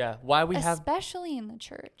church. Yeah, why we have. Especially in the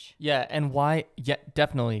church. Yeah, and why? Yeah,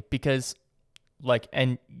 definitely, because, like,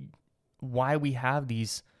 and why we have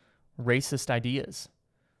these racist ideas.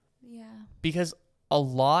 Yeah. Because a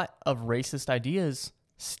lot of racist ideas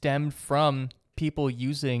stemmed from people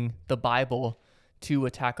using the Bible to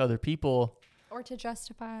attack other people. Or to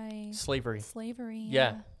justify slavery.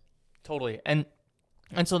 Yeah. Totally. And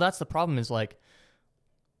so that's the problem is, like,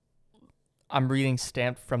 I'm reading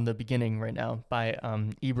Stamped from the Beginning right now by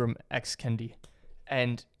Ibram X. Kendi.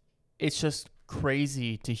 And it's just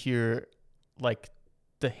crazy to hear, like,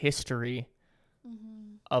 the history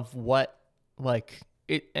of what, like,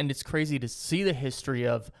 it, and it's crazy to see the history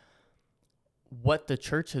of what the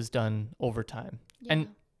church has done over time. Yeah. And,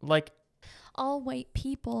 like, all white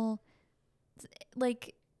people,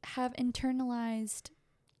 like, have internalized.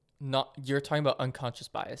 Not, you're talking about unconscious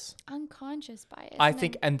bias. Unconscious bias. I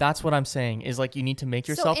think, and that's what I'm saying, is, like, you need to make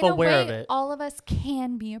yourself aware of it. All of us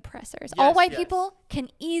can be oppressors. All white people can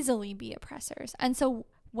easily be oppressors. And so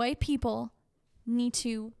white people need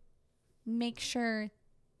to make sure,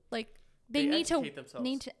 like, They need to educate themselves.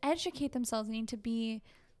 need to educate themselves, need to be,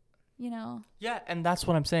 you know. Yeah, and that's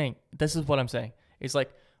what I'm saying. This is what I'm saying. It's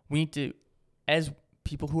like we need to, as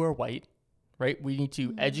people who are white, right? We need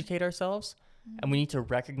to educate ourselves, and we need to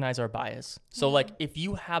recognize our bias. So like, if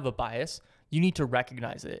you have a bias, you need to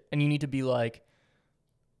recognize it, and you need to be like,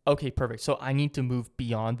 okay, perfect. So I need to move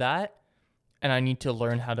beyond that, and I need to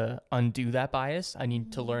learn how to undo that bias. I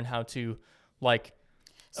need to learn how to, like,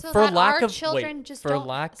 So for that lack our of children wait, just for don't,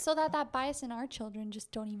 lack, so that bias in our children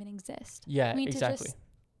just don't even exist. yeah, we need exactly. to just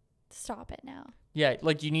stop it now. Yeah,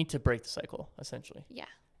 like you need to break the cycle essentially. Yeah.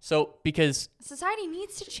 So because Society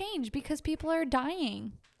needs to change because people are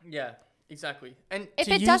dying. yeah, exactly. And If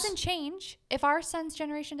to it use- doesn't change, if our son's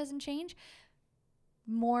generation doesn't change,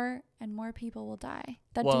 more and more people will die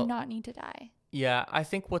that Well, do not need to die. yeah, I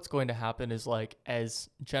think what's going to happen is like as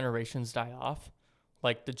generations die off,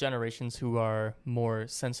 like the generations who are more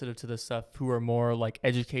sensitive to this stuff, who are more like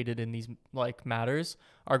educated in these like matters,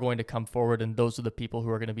 are going to come forward, and those are the people who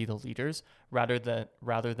are going to be the leaders, rather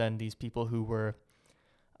than these people who were,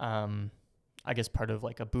 I guess part of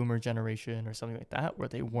like a boomer generation or something like that, where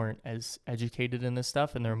they weren't as educated in this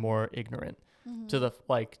stuff and they're more ignorant to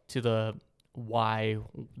the why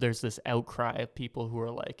there's this outcry of people who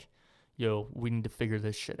are like, yo, we need to figure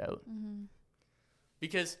this shit out.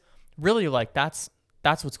 Because really, like, that's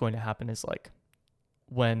what's going to happen is like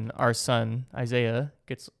when our son Isaiah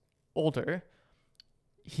gets older,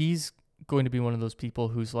 he's going to be one of those people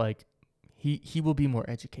who's like, he will be more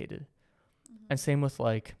educated. And same with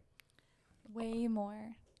like, Way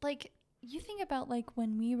more. Like, you think about like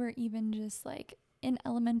when we were even just like in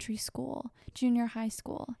elementary school, junior high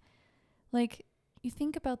school, like you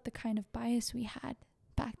think about the kind of bias we had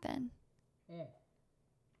back then.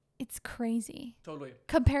 It's crazy totally.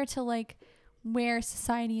 compared to like where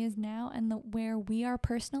society is now and where we are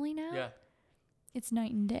personally now. Yeah. It's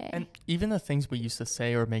night and day. And even the things we used to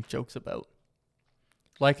say or make jokes about,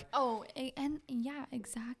 like, and yeah,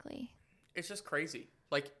 exactly. it's just crazy.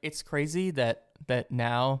 Like, it's crazy that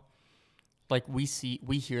now, like, we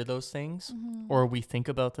hear those things, or we think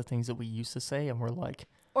about the things that we used to say, and we're like,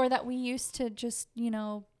 Or that we used to just, you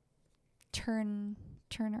know, turn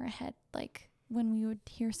our head, like when we would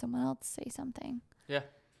hear someone else say something. yeah,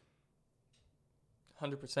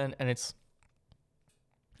 100%. And it's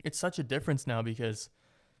such a difference now because,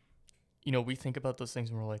 you know, we think about those things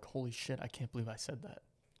and we're like, holy shit, I can't believe I said that.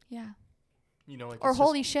 Yeah. You know, like, Or it's just-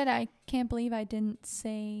 holy shit, I can't believe I didn't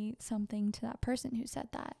say something to that person who said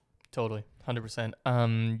that. Totally, 100%.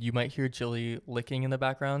 You might hear Jilly licking in the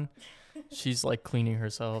background. She's like cleaning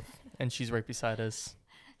herself, and she's right beside us.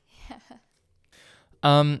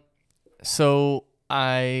 So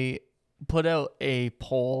I put out a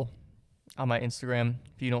poll on my Instagram.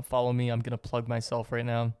 If you don't follow me, I'm gonna plug myself right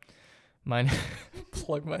now.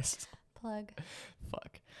 Plug myself. Plug.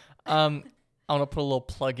 Fuck. I want to put a little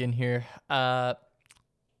plug in here. At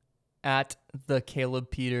the Caleb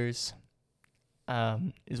Peters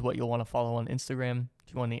is what you'll want to follow on Instagram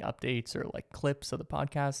if you want any updates or like clips of the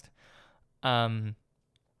podcast.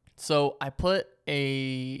 So I put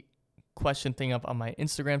a question thing up on my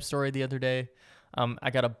Instagram story the other day. I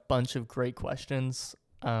got a bunch of great questions.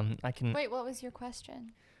 Wait, what was your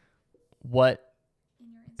question? What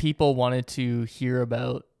people wanted to hear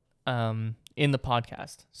about in the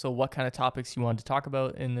podcast. So what kind of topics you wanted to talk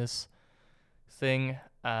about in this thing.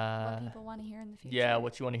 What people want to hear in the future. Yeah,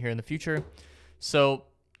 what you want to hear in the future. So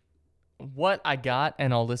what I got,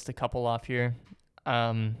 and I'll list a couple off here.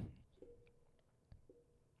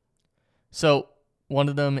 So one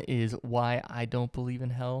of them is why I don't believe in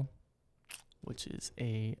hell, which is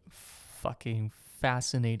a fucking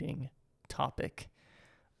fascinating topic.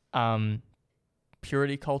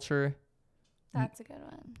 Purity culture. That's a good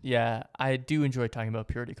one. Yeah, I do enjoy talking about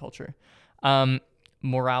purity culture.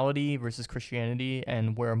 Morality versus Christianity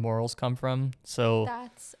and where morals come from. So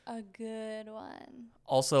That's a good one.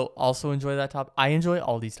 also enjoy that topic. I enjoy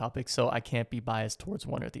all these topics, so I can't be biased towards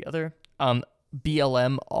one or the other.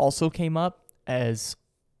 BLM also came up as,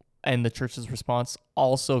 and the church's response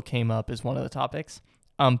also came up as one of the topics.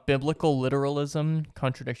 Biblical literalism,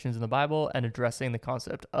 contradictions in the Bible, and addressing the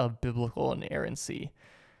concept of biblical inerrancy.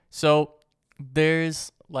 So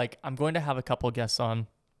there's like, I'm going to have a couple guests on.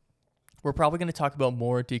 We're probably going to talk about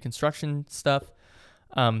more deconstruction stuff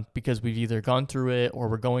because we've either gone through it or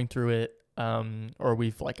we're going through it, or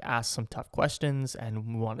we've like asked some tough questions and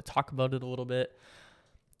we want to talk about it a little bit.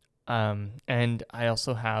 And I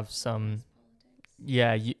also have some,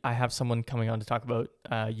 I have someone coming on to talk about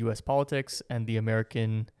U.S. politics and the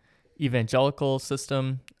American evangelical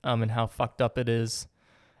system and how fucked up it is.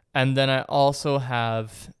 And then I also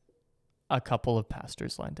have a couple of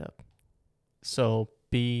pastors lined up. So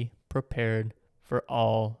be prepared for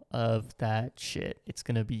all of that shit. It's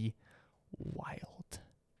going to be wild.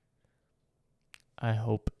 I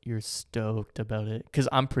hope you're stoked about it, because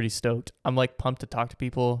I'm pretty stoked. I'm like pumped to talk to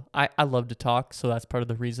people. I love to talk, so that's part of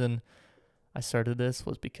the reason I started this,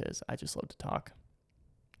 was because I just love to talk.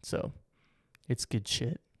 So it's good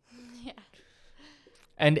shit. Yeah.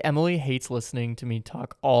 And Emily hates listening to me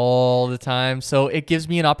talk all the time, so it gives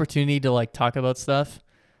me an opportunity to like talk about stuff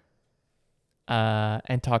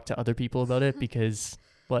and talk to other people about it, because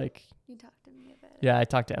like, You talked to me about it. yeah, I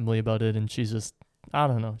talked to Emily about it, and she's just, I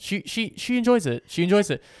don't know. She enjoys it. She enjoys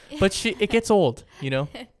it. But it gets old, you know?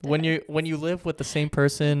 When you live with the same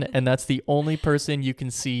person and that's the only person you can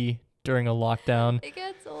see during a lockdown. It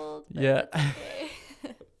gets old. But Yeah. It's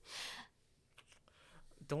okay.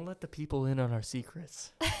 Don't let the people in on our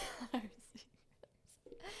secrets.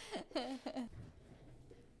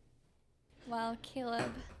 While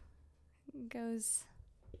Caleb goes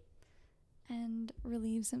and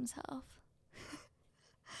relieves himself,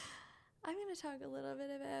 I'm going to talk a little bit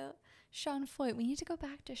about Sean Feucht. We need to go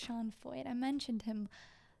back to Sean Feucht. I mentioned him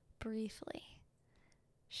briefly.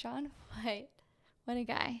 Sean Feucht, what a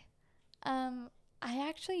guy. I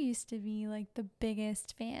actually used to be like the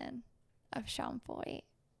biggest fan of Sean Feucht.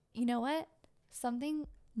 You know what? Something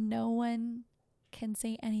no one can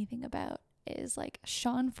say anything about is like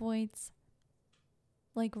Sean Feucht's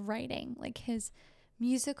like writing. Like his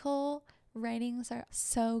musical writings are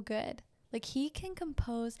so good. Like he can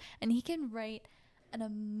compose and he can write an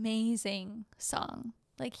amazing song.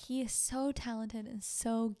 Like he is so talented and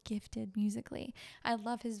so gifted musically. I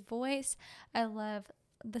love his voice. I love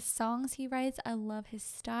the songs he writes. I love his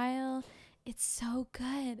style. It's so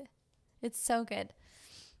good. It's so good.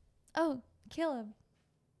 Oh, Caleb,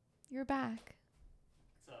 you're back.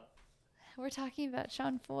 What's up? We're talking about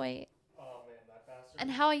Sean Feucht Oh man, that bastard.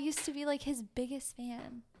 and how I used to be like his biggest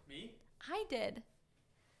fan. Me? I did.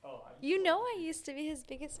 Oh, You know I used to be his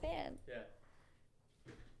biggest fan. Yeah.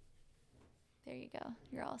 There you go.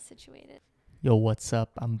 You're all situated. Yo, what's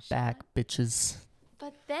up? I'm back, bitches.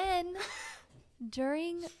 But then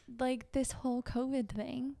during like this whole COVID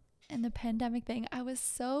thing and the pandemic thing, I was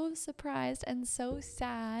so surprised and so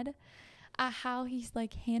sad at how he's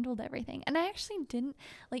like handled everything. And I actually didn't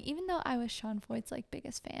like, even though I was Sean Feucht's like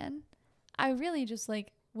biggest fan, I really just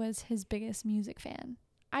like was his biggest music fan.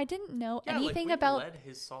 I didn't know anything about led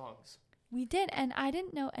his songs. we did, and I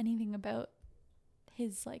didn't know anything about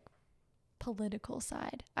his like political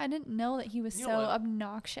side. I didn't know that he was You know so what?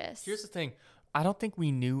 obnoxious. Here's the thing. I don't think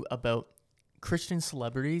we knew about Christian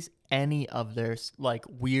celebrities any of their like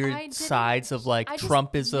I weird didn't- sides of like I just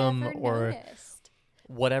Trumpism never or noticed.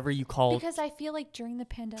 whatever you call Because I feel like during the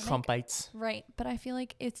pandemic, Trumpites. right? But I feel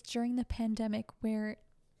like it's during the pandemic where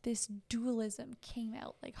this dualism came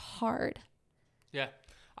out like hard. Yeah.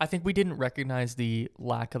 I think we didn't recognize the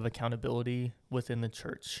lack of accountability within the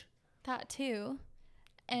church. That too.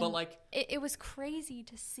 And But like, it was crazy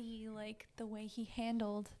to see like the way he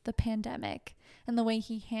handled the pandemic and the way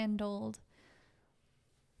he handled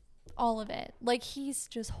all of it. Like he's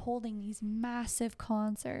just holding these massive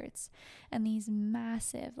concerts and these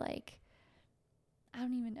massive like, I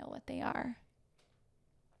don't even know what they are.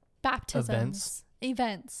 Baptisms.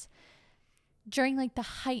 Events. During like the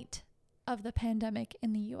height of the pandemic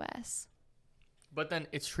in the US. but then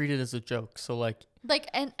it's treated as a joke. So like, Like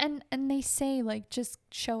and they say like just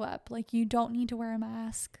show up. Like you don't need to wear a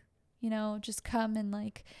mask. You know, just come and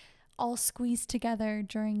like all squeeze together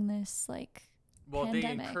during this like well,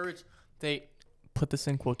 pandemic. they put this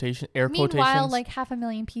in air Meanwhile, quotations. like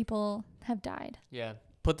 500,000 people have died. Yeah.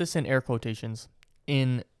 Put this in air quotations.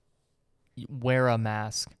 Wear a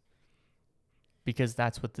mask. Because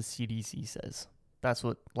that's what the CDC says. That's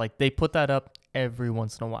what, like, they put that up every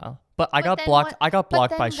once in a while. But I But got then blocked. what- I got but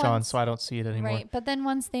blocked then by Sean, once- so I don't see it anymore. Right. But then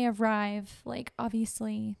once they arrive, like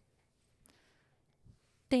obviously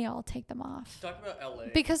they all take them off. Talk about LA.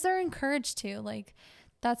 Because they're encouraged to. Like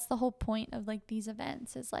that's the whole point of like these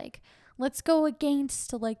events is like let's go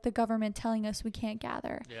against like the government telling us we can't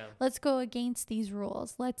gather. Yeah. Let's go against these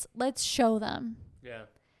rules. Let's show them. Yeah.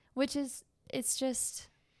 Which is it's just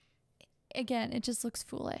again, it just looks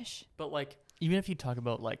foolish. But like, even if you talk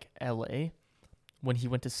about like LA, when he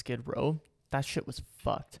went to Skid Row, that shit was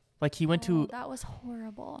fucked. Like he went to that was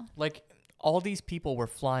horrible. like all these people were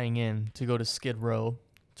flying in to go to Skid Row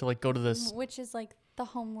to like go to this. Which is like the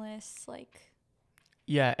homeless like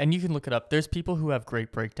Yeah, and you can look it up. There's people who have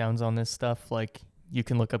great breakdowns on this stuff. Like you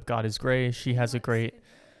can look up God is Gray. She has a great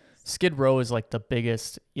Skid Row is like the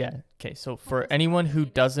biggest. Yeah. Okay. So for anyone who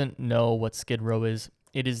doesn't know what Skid Row is,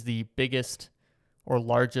 It is the biggest or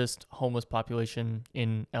largest homeless population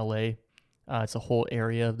in LA. It's a whole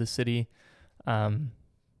area of the city. Where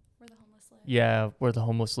the homeless live. Yeah, where the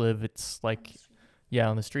homeless live. It's On like the street. yeah,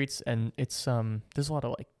 on the streets, and it's there's a lot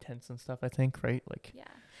of like tents and stuff, I think, right? Like Yeah.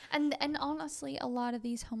 And honestly, a lot of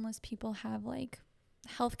these homeless people have like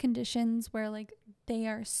health conditions where like they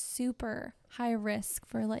are super high risk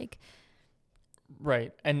for like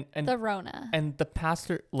right. And the Rona. and the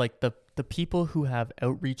pastor, like the people who have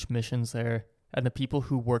outreach missions there and the people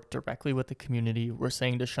who work directly with the community were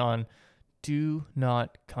saying to Sean, do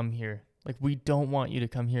not come here. Like, we don't want you to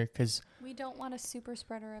come here because We don't want a super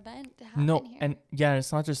spreader event to happen no, here. and yeah,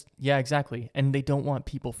 it's not just, yeah, exactly. And they don't want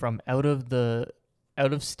people from out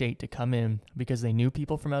of state to come in because they knew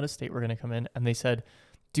people from out of state were going to come in, and they said,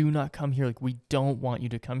 do not come here. Like, we don't want you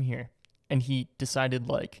to come here. And he decided,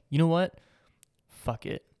 like, you know what? Fuck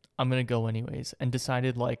it. I'm going to go anyways. And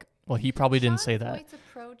decided, like, well, he probably didn't say that. Floyd's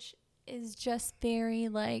approach is just very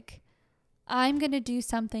like, I'm going to do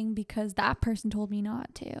something because that person told me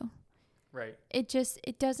not to. Right. It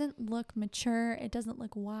doesn't look mature. It doesn't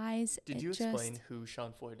look wise. Did you explain who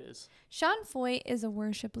Sean Foyt is? Sean Foyt is a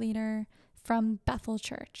worship leader from Bethel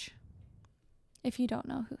Church. If you don't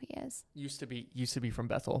know who he is. Used to be from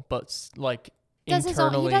Bethel, but like He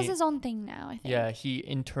internally, does his own thing now, I think. yeah, he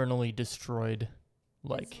internally destroyed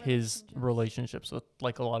like his relationships with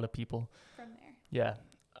like a lot of people. From there.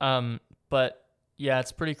 Yeah. But yeah,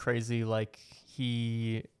 it's pretty crazy. Like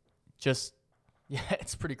he just, yeah,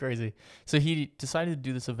 it's pretty crazy. So he decided to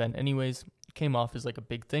do this event anyways. It came off as like a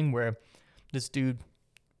big thing where this dude,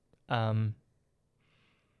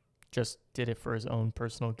 just did it for his own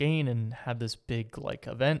personal gain and had this big like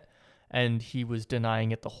event, and he was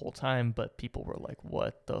denying it the whole time. But people were like,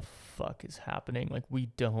 what the fuck is happening? Like, we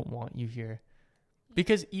don't want you here.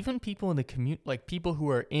 Because even people in the community, like people who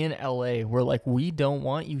are in LA were like, we don't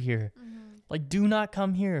want you here. Mm-hmm. Like, do not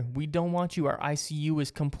come here. We don't want you. Our ICU is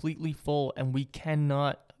completely full and we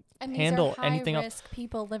cannot And handle these are anything else. high-risk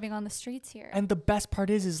people living on the streets here. And the best part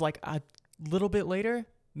is like a little bit later,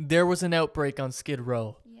 there was an outbreak on Skid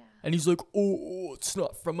Row. yeah. And he's like, oh, it's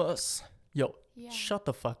not from us. Yo, Yeah. shut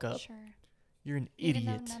the fuck up. Sure. You're an Even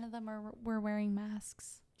idiot. though none of them were wearing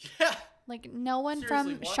masks. Yeah. Like, no one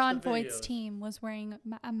Seriously, from watch Sean the Foyt's videos. team was wearing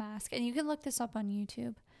a mask. And you can look this up on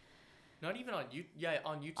YouTube. Not even on YouTube. Yeah,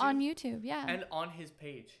 on YouTube. On YouTube, yeah. And on his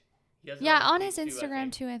page. He has it Yeah, on his his page too, I Instagram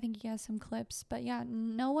think. too. I think he has some clips. But yeah,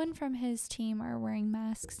 no one from his team are wearing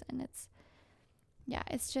masks. And it's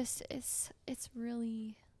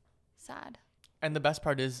really sad. And the best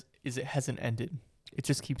part is it hasn't ended. It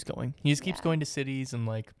just keeps going. He just keeps Yeah. going to cities and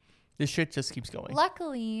like this shit just keeps going.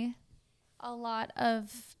 Luckily, a lot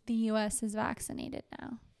of the U.S. is vaccinated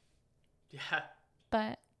now. Yeah.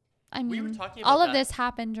 But, I We mean, were talking about all of that. this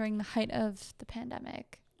happened during the height of the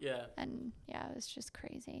pandemic. Yeah. And, yeah, it was just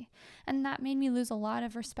crazy. And that made me lose a lot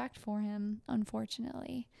of respect for him,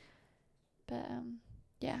 unfortunately. But,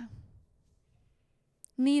 yeah.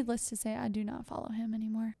 Needless to say, I do not follow him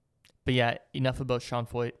anymore. But yeah, enough about Sean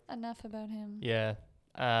Foyt. Enough about him. Yeah.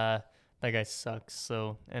 That guy sucks.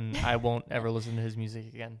 So, and I won't ever listen to his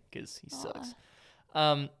music again because he sucks.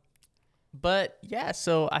 But yeah,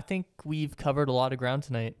 so I think we've covered a lot of ground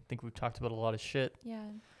tonight. I think we've talked about a lot of shit. Yeah.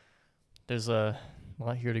 There's a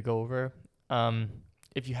lot here to go over.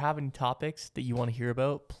 If you have any topics that you want to hear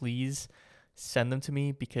about, please send them to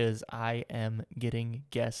me because I am getting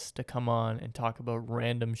guests to come on and talk about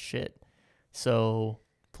random shit. So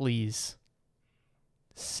please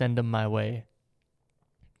send them my way.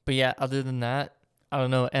 But yeah, other than that, I don't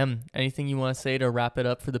know. Em, anything you want to say to wrap it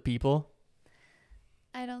up for the people?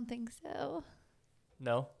 I don't think so.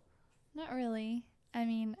 No? Not really. I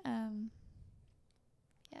mean,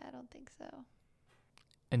 yeah, I don't think so.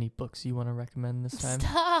 Any books you want to recommend this time?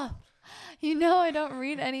 Stop. You know I don't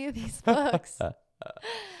read any of these books.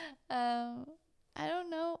 I don't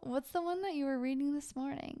know. What's the one that you were reading this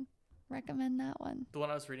morning? Recommend that one. The one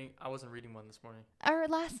I was reading, I wasn't reading one this morning. Or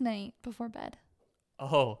last night before bed.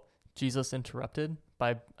 Oh, Jesus Interrupted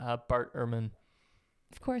by Bart Ehrman.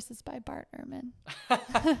 Of course, it's by Bart Ehrman.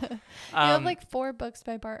 You have like 4 books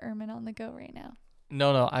by Bart Ehrman on the go right now.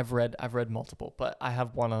 No, I've read multiple, but I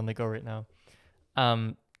have one on the go right now.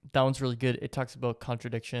 That one's really good. It talks about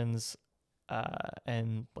contradictions,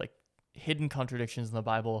 and like hidden contradictions in the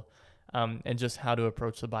Bible, and just how to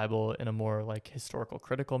approach the Bible in a more like historical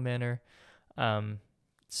critical manner.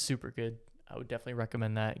 Super good. I would definitely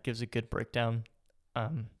recommend that. It gives a good breakdown.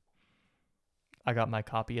 I got my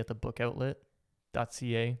copy at the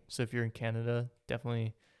bookoutlet.ca. So if you're in Canada,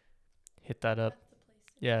 definitely hit that up.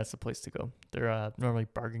 Yeah, it's the place to go. They're normally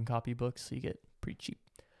bargain copy books, so you get pretty cheap.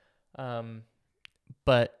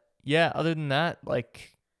 But yeah, other than that,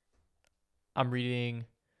 like I'm reading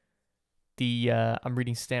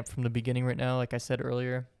Stamped from the Beginning right now, like I said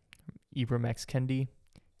earlier. Ibram X. Kendi.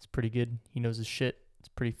 It's pretty good. He knows his shit. It's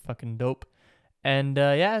pretty fucking dope. And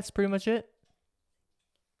yeah, that's pretty much it.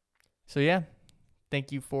 So yeah,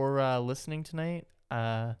 thank you for listening tonight.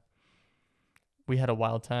 We had a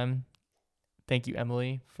wild time. Thank you,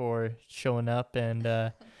 Emily, for showing up and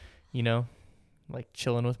like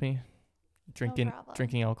chilling with me, drinking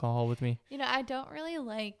alcohol with me. I don't really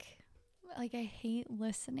like I hate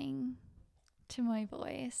listening to my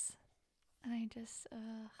voice. And I just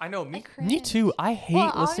I know, I me too. I hate listening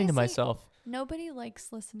to honestly, myself. Nobody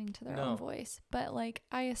likes listening to their own voice, but like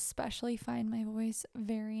I especially find my voice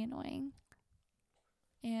very annoying.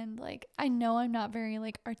 And like I know I'm not very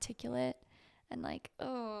like articulate, and like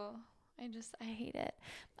I hate it.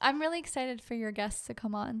 I'm really excited for your guests to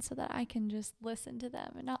come on so that I can just listen to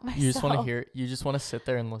them and not myself. You just want to hear. You just want to sit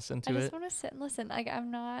there and listen to it. I just want to sit and listen. Like I'm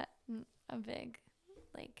not a big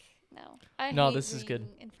like. No, I no, hate this is good.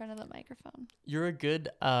 In front of the microphone. You're a good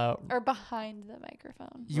or behind the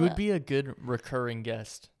microphone. You would be a good recurring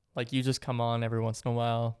guest. Like you just come on every once in a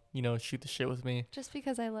while, shoot the shit with me. Just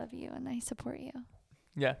because I love you and I support you.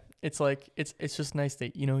 Yeah, it's like it's just nice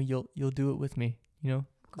that you'll do it with me. Of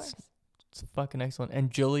course. It's fucking excellent. And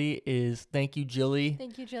Jilly thank you, Jilly.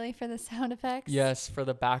 Thank you, Jilly, for the sound effects. Yes, for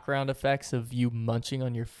the background effects of you munching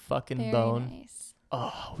on your fucking Very bone. Nice.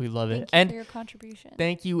 Oh, we love it. Thank you for your contribution.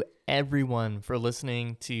 Thank you everyone for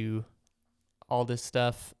listening to all this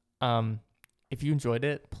stuff. If you enjoyed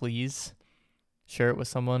it, please share it with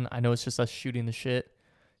someone. I know it's just us shooting the shit.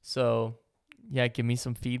 So yeah, give me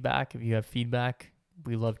some feedback. If you have feedback,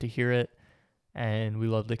 we love to hear it. And we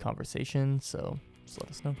love the conversation. So just let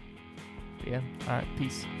us know. But yeah. All right.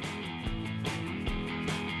 Peace.